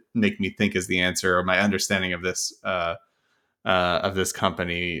would make me think is the answer, or my understanding of this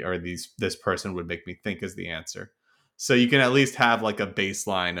company or this person would make me think is the answer. So you can at least have like a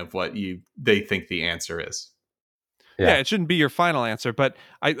baseline of what they think the answer is. Yeah, it shouldn't be your final answer, but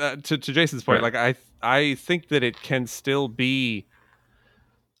I to Jason's point, like I think that it can still be.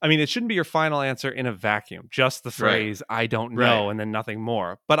 I mean, it shouldn't be your final answer in a vacuum, just the phrase "I don't know" and then nothing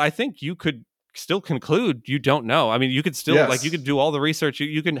more. But I think you could still conclude you don't know. I mean, you could still you could do all the research.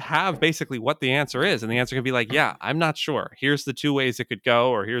 You can have basically what the answer is, and the answer could be like, "Yeah, I'm not sure. Here's the 2 ways it could go,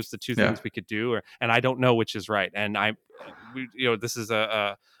 or here's the 2 things we could do, and I don't know which is right." And this is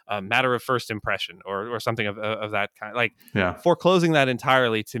a matter of first impression, or something of that kind. Like, foreclosing that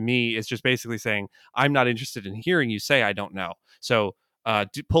entirely to me is just basically saying, I'm not interested in hearing you say I don't know. So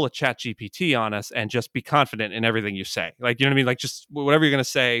pull a chat GPT on us and just be confident in everything you say. Like, you know what I mean? Like, just whatever you're going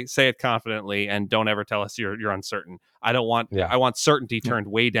to say it confidently, and don't ever tell us you're uncertain. I want certainty turned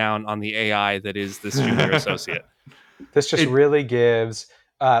way down on the AI that is this junior associate. This just really gives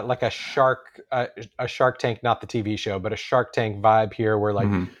like a Shark Tank, not the TV show, but a Shark Tank vibe here, where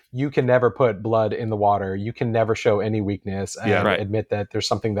like you can never put blood in the water. You can never show any weakness and admit that there's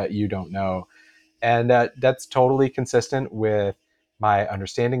something that you don't know. And that's totally consistent with my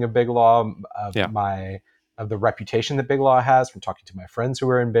understanding of big law, of the reputation that big law has from talking to my friends who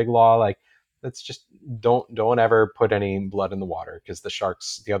are in big law. Like, let's just don't ever put any blood in the water, because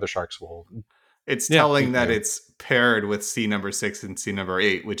the other sharks will. It's telling that it's paired with C number 6 and C number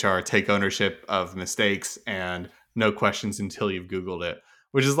 8, which are take ownership of mistakes and no questions until you've Googled it,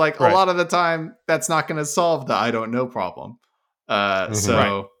 which is like a lot of the time that's not going to solve the I don't know problem.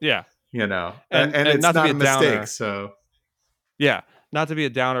 So and it's not a mistake. So not to be a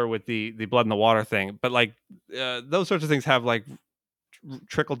downer with the blood in the water thing, but like those sorts of things have like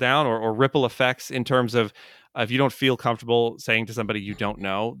trickle down or ripple effects in terms of if you don't feel comfortable saying to somebody you don't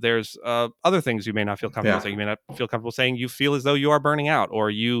know, there's other things you may not feel comfortable saying. You may not feel comfortable saying you feel as though you are burning out, or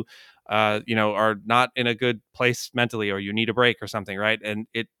you are not in a good place mentally, or you need a break or something, right? And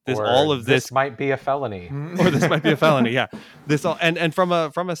this might be a felony, or this might be a felony. Yeah, this all and from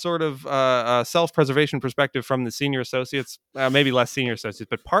a sort of self-preservation perspective, from the senior associates, maybe less senior associates,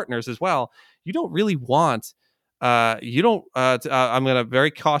 but partners as well. You don't really want. I'm going to very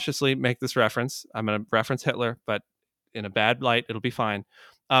cautiously make this reference. I'm going to reference Hitler, but in a bad light, it'll be fine.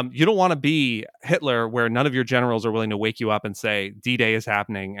 You don't want to be Hitler, where none of your generals are willing to wake you up and say D-Day is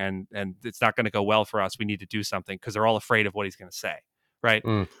happening and it's not going to go well for us. We need to do something, because they're all afraid of what he's going to say. right?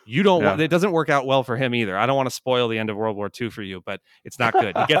 You don't want, it doesn't work out well for him either. I don't want to spoil the end of World War II for you, but it's not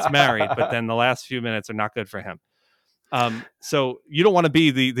good. He gets married, but then the last few minutes are not good for him. So you don't want to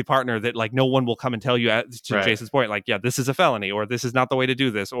be the partner that like no one will come and tell you to Jason's point, like, yeah, this is a felony, or this is not the way to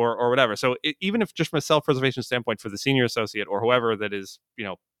do this, or whatever. So even if just from a self-preservation standpoint for the senior associate or whoever that is,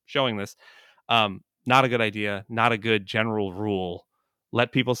 showing this, not a good idea, not a good general rule.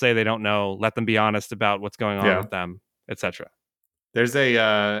 Let people say they don't know, let them be honest about what's going on with them, etc. There's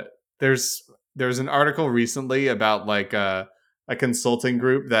there's an article recently about like a consulting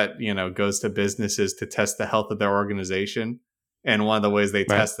group that goes to businesses to test the health of their organization, and one of the ways they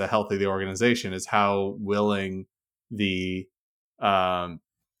test the health of the organization is how willing the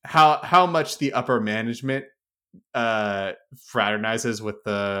how much the upper management fraternizes with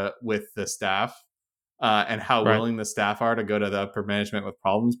the staff, and how willing the staff are to go to the upper management with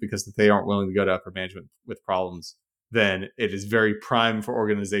problems, because if they aren't willing to go to upper management with problems, then it is very prime for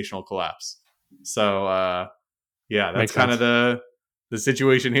organizational collapse. So that's kind of the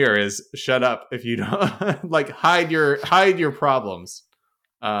situation here is shut up if you don't like hide your problems,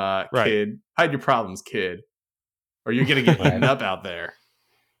 kid. Hide your problems, kid, or you're gonna get eaten up out there.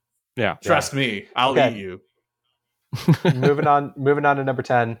 Yeah, trust me, I'll eat you. moving on to number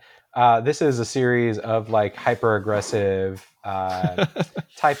 10. This is a series of like hyper aggressive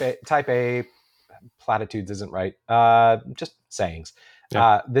type A platitudes isn't right. Just sayings.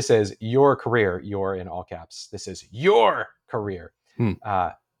 Yeah. This is your career. Your in all caps. This is your career.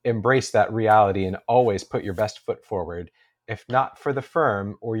 Embrace that reality and always put your best foot forward. If not for the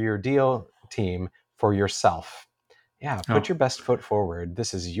firm or your deal team, for yourself. Yeah, put your best foot forward.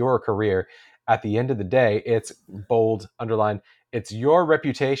 This is your career. At the end of the day, it's bold, underlined. It's your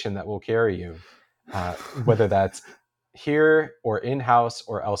reputation that will carry you, whether that's here or in-house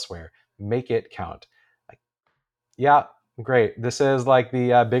or elsewhere. Make it count. Yeah, great. This is like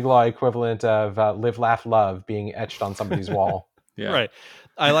the Big Law equivalent of live, laugh, love being etched on somebody's wall. Yeah. Right.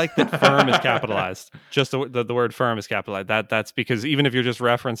 I like that firm is capitalized. Just the word firm is capitalized. That's because even if you're just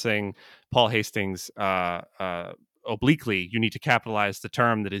referencing Paul Hastings obliquely, you need to capitalize the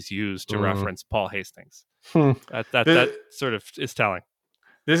term that is used to reference Paul Hastings. That sort of is telling.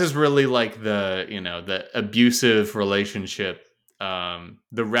 This is really like the abusive relationship,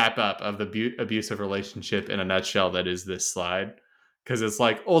 the wrap up of the abusive relationship in a nutshell that is this slide, because it's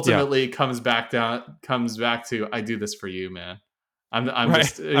like ultimately comes back to I do this for you, man. I'm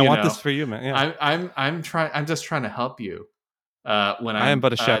just I want this for you, man. Yeah. I'm just trying to help you. When I am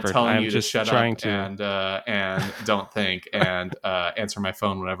but a shepherd. Telling I am you just to shut trying up to and don't think and answer my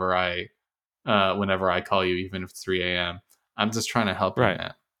phone whenever I call you, even if it's 3 a.m. I'm just trying to help you,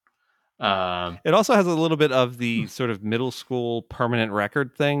 man. It also has a little bit of the sort of middle school permanent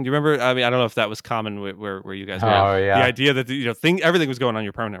record thing. Do you remember? I mean, I don't know if that was common where you guys were. Oh, yeah. The idea that everything was going on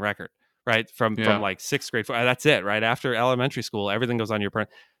your permanent record, right? From like 6th grade. That's it, right? After elementary school, everything goes on your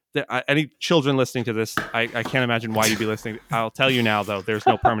permanent. Any children listening to this, I can't imagine why you'd be listening. I'll tell you now, though, there's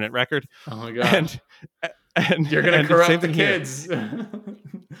no permanent record. Oh my god! And you're gonna corrupt the kids.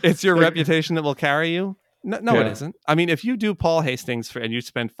 It's your reputation that will carry you. No, it isn't. I mean, if you do Paul Hastings and you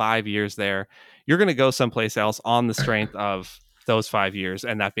spend 5 years there, you're going to go someplace else on the strength of those 5 years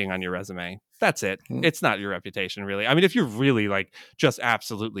and that being on your resume. That's it. It's not your reputation, really. I mean, if you're really like just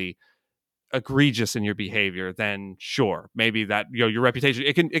absolutely egregious in your behavior, then sure, maybe that your reputation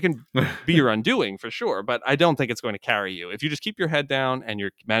it can be your undoing for sure. But I don't think it's going to carry you if you just keep your head down and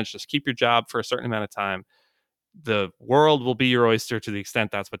you manage to just keep your job for a certain amount of time. The world will be your oyster to the extent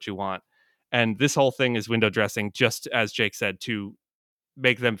that's what you want. And this whole thing is window dressing, just as Jake said, to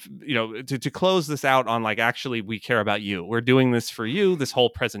make them, to close this out on like, actually, we care about you. We're doing this for you. This whole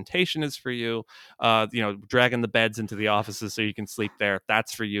presentation is for you. Dragging the beds into the offices so you can sleep there.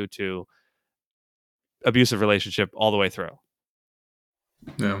 That's for you too. Abusive relationship all the way through.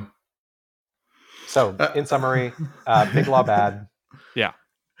 Yeah. So, in summary, Big Law bad. Yeah.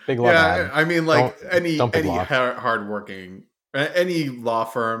 Big Law bad. I mean, like any hardworking, any law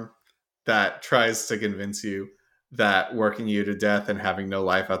firm that tries to convince you that working you to death and having no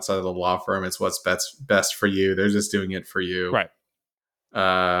life outside of the law firm is what's best for you. They're just doing it for you. Right.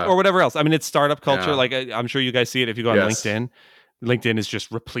 Or whatever else. I mean, it's startup culture. Yeah. Like I'm sure you guys see it if you go on LinkedIn. LinkedIn is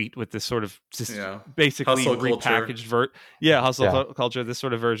just replete with this sort of basically hustle repackaged hustle culture, this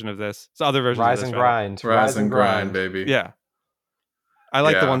sort of version of this. It's other versions Rise of this. Rise and grind, baby. Yeah. I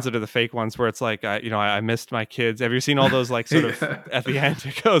like the ones that are the fake ones where it's like, I missed my kids. Have you seen all those like sort of at the end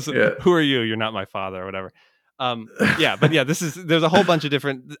it goes, who are you? You're not my father or whatever. There's a whole bunch of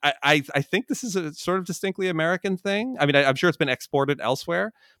different, I think this is a sort of distinctly American thing. I mean, I'm sure it's been exported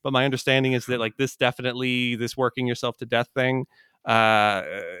elsewhere, but my understanding is that like this working yourself to death thing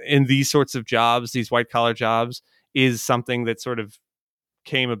in these sorts of jobs, these white collar jobs, is something that sort of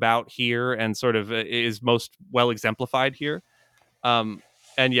came about here and sort of is most well exemplified here. And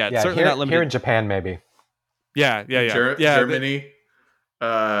yeah, it's certainly not limited here in Japan, maybe. Yeah. Germany,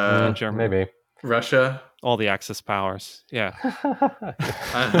 in Germany, maybe Russia, all the Axis powers. Yeah.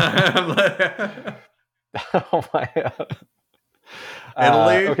 Oh my God.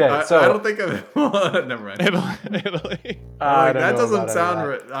 Italy. Okay, so I don't think of it. Never mind. Italy. That doesn't sound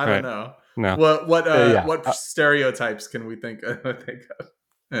right. I don't know. No. What stereotypes can we think of?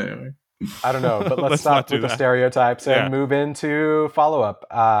 Anyway. I don't know, but let's stop with the stereotypes and move into follow-up.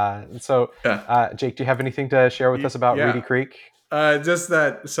 Jake, do you have anything to share with us about Reedy Creek? Just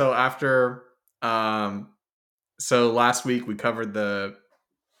that. So after, so last week we covered the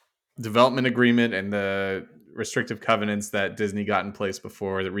development agreement and the restrictive covenants that Disney got in place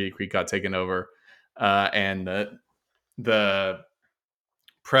before the Reedy Creek got taken over, and the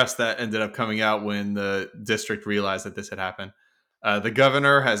press that ended up coming out when the district realized that this had happened. The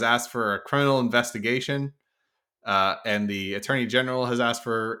governor has asked for a criminal investigation, and the attorney general has asked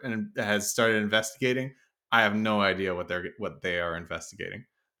for and has started investigating. I have no idea what they are investigating.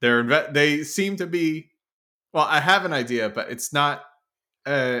 They seem to be. Well, I have an idea, but it's not.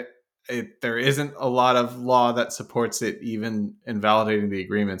 There isn't a lot of law that supports it, even invalidating the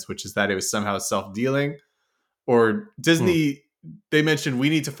agreements, which is that it was somehow self-dealing, or Disney. They mentioned we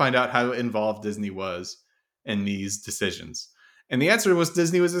need to find out how involved Disney was in these decisions. And the answer was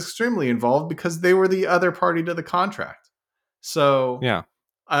Disney was extremely involved because they were the other party to the contract. So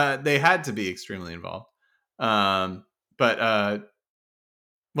they had to be extremely involved. But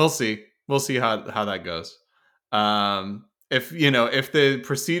we'll see. We'll see how that goes. If the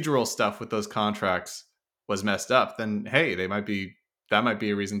procedural stuff with those contracts was messed up, then hey, that might be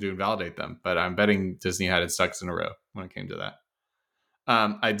a reason to invalidate them. But I'm betting Disney had its ducks in a row when it came to that.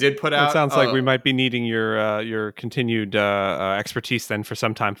 I did put out. It sounds like we might be needing your continued expertise then for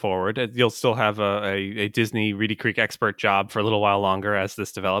some time forward. You'll still have a Disney Reedy Creek expert job for a little while longer as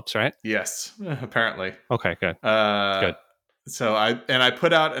this develops, right? Yes, apparently. Okay, good. Good. So I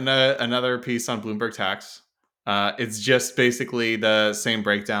put out another piece on Bloomberg Tax. It's just basically the same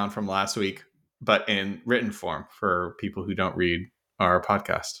breakdown from last week, but in written form for people who don't read our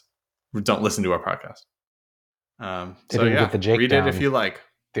podcast, don't listen to our podcast. Get the Jake read down. It if you like.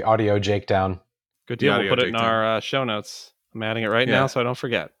 The audio Jake down. Good deal. We'll put it in our show notes. I'm adding it right now so I don't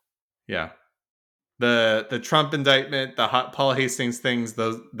forget. Yeah. The Trump indictment, the Paul Hastings things,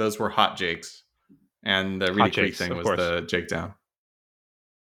 those were hot Jakes. And the Reedy Creek thing was the Jake down.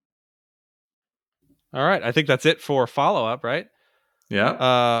 All right. I think that's it for follow-up, right?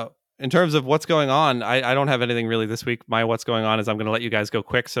 Yeah. In terms of what's going on, I don't have anything really this week. My what's going on is I'm going to let you guys go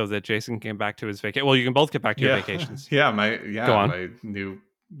quick so that Jason can get back to his vacation. Well, you can both get back to your vacations. My new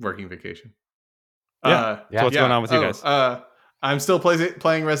working vacation. So what's going on with you guys? I'm still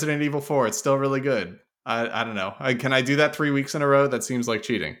playing Resident Evil 4. It's still really good. I don't know. Can I do that 3 weeks in a row? That seems like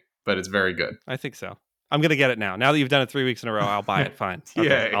cheating, but it's very good. I think so. I'm going to get it now. Now that you've done it 3 weeks in a row, I'll buy it. Fine.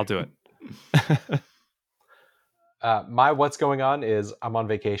 Okay, I'll do it. My what's going on is I'm on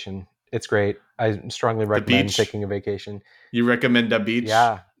vacation. It's great. I strongly recommend taking a vacation. You recommend a beach?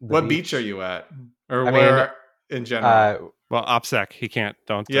 Yeah. What beach are you at? Or where in general? Well, OPSEC, he can't.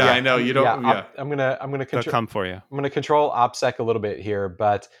 Don't. Yeah, I know you don't. I'm gonna They'll come for you. I'm gonna control OPSEC a little bit here,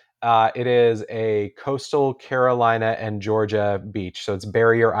 but it is a coastal Carolina and Georgia beach, so it's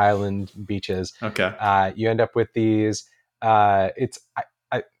barrier island beaches. Okay. You end up with these.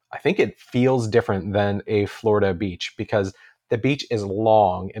 I think it feels different than a Florida beach because the beach is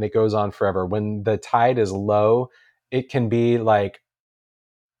long and it goes on forever. When the tide is low, it can be like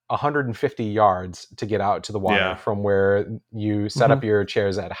 150 yards to get out to the water from where you set up your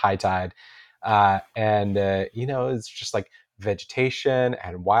chairs at high tide. It's just like vegetation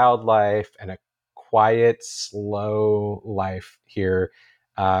and wildlife and a quiet, slow life here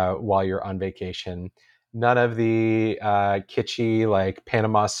while you're on vacation. None of the kitschy, like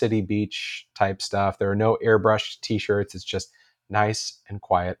Panama City Beach type stuff. There are no airbrushed t-shirts. It's just nice and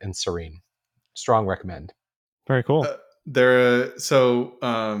quiet and serene. Strong recommend. Very cool.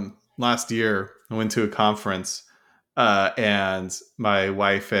 Last year I went to a conference and my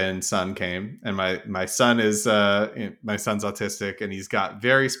wife and son came, and my son's autistic and he's got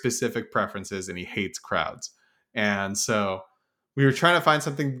very specific preferences and he hates crowds. And so we were trying to find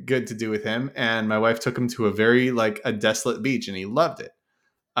something good to do with him, and my wife took him to a desolate beach, and he loved it.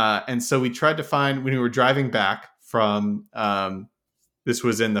 And so we tried to find, when we were driving back from, this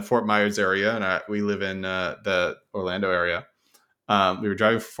was in the Fort Myers area, and we live in the Orlando area. We were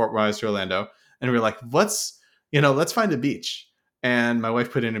driving from Fort Myers to Orlando, and we were like, let's find a beach. and my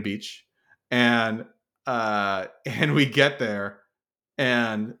wife put in a beach, and we get there,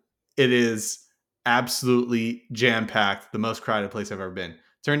 and it is absolutely jam-packed, the most crowded place I've ever been.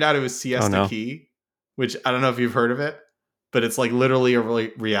 Turned out it was Siesta Key, which I don't know if you've heard of it, but it's like literally a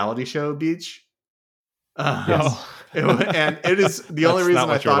reality show beach. Yes. And it is the only reason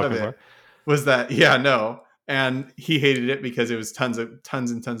I thought of it was that, and he hated it because it was tons and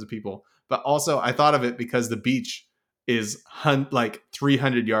tons of people. But also I thought of it because the beach is like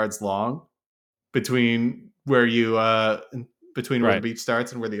 300 yards long between where you where the beach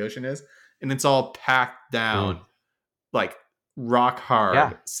starts and where the ocean is, and it's all packed down like rock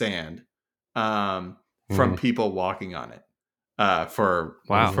hard sand from people walking on it, for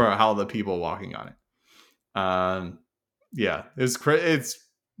how the people walking on it. It's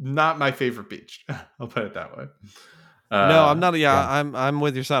not my favorite beach. I'll put it that way. No, I'm not. I'm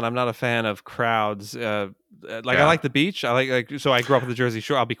with your son. I'm not a fan of crowds. I like the beach. So I grew up with the Jersey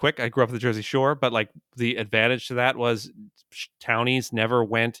Shore. I'll be quick. I grew up with the Jersey Shore, but like the advantage to that was townies never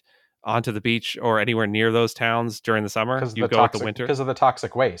went onto the beach or anywhere near those towns during the summer. You go at the winter because of the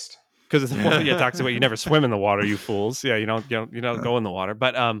toxic waste. Because it's toxic waste. You never swim in the water, you fools. Yeah, you don't go in the water,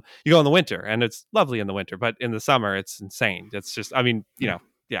 but you go in the winter, and it's lovely in the winter. But in the summer, it's insane. It's just,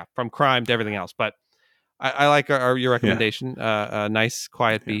 from crime to everything else. But I like your recommendation. A nice,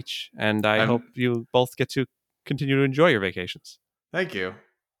 quiet beach, and I hope you both get to continue to enjoy your vacations. Thank you.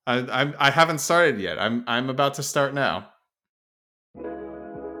 I haven't started yet. I'm about to start now.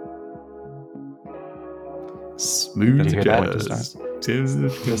 Smooth jazz.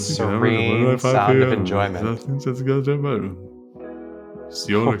 The serene sound of enjoyment.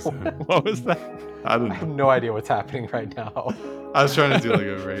 What was that? I have no idea what's happening right now. I was trying to do like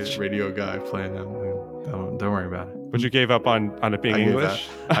a radio guy playing it. Don't worry about it. But you gave up on it being English?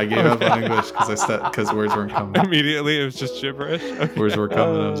 I gave up on English because words weren't coming. Immediately, it was just gibberish. Okay. Words were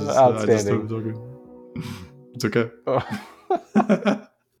coming. Outstanding. It's okay.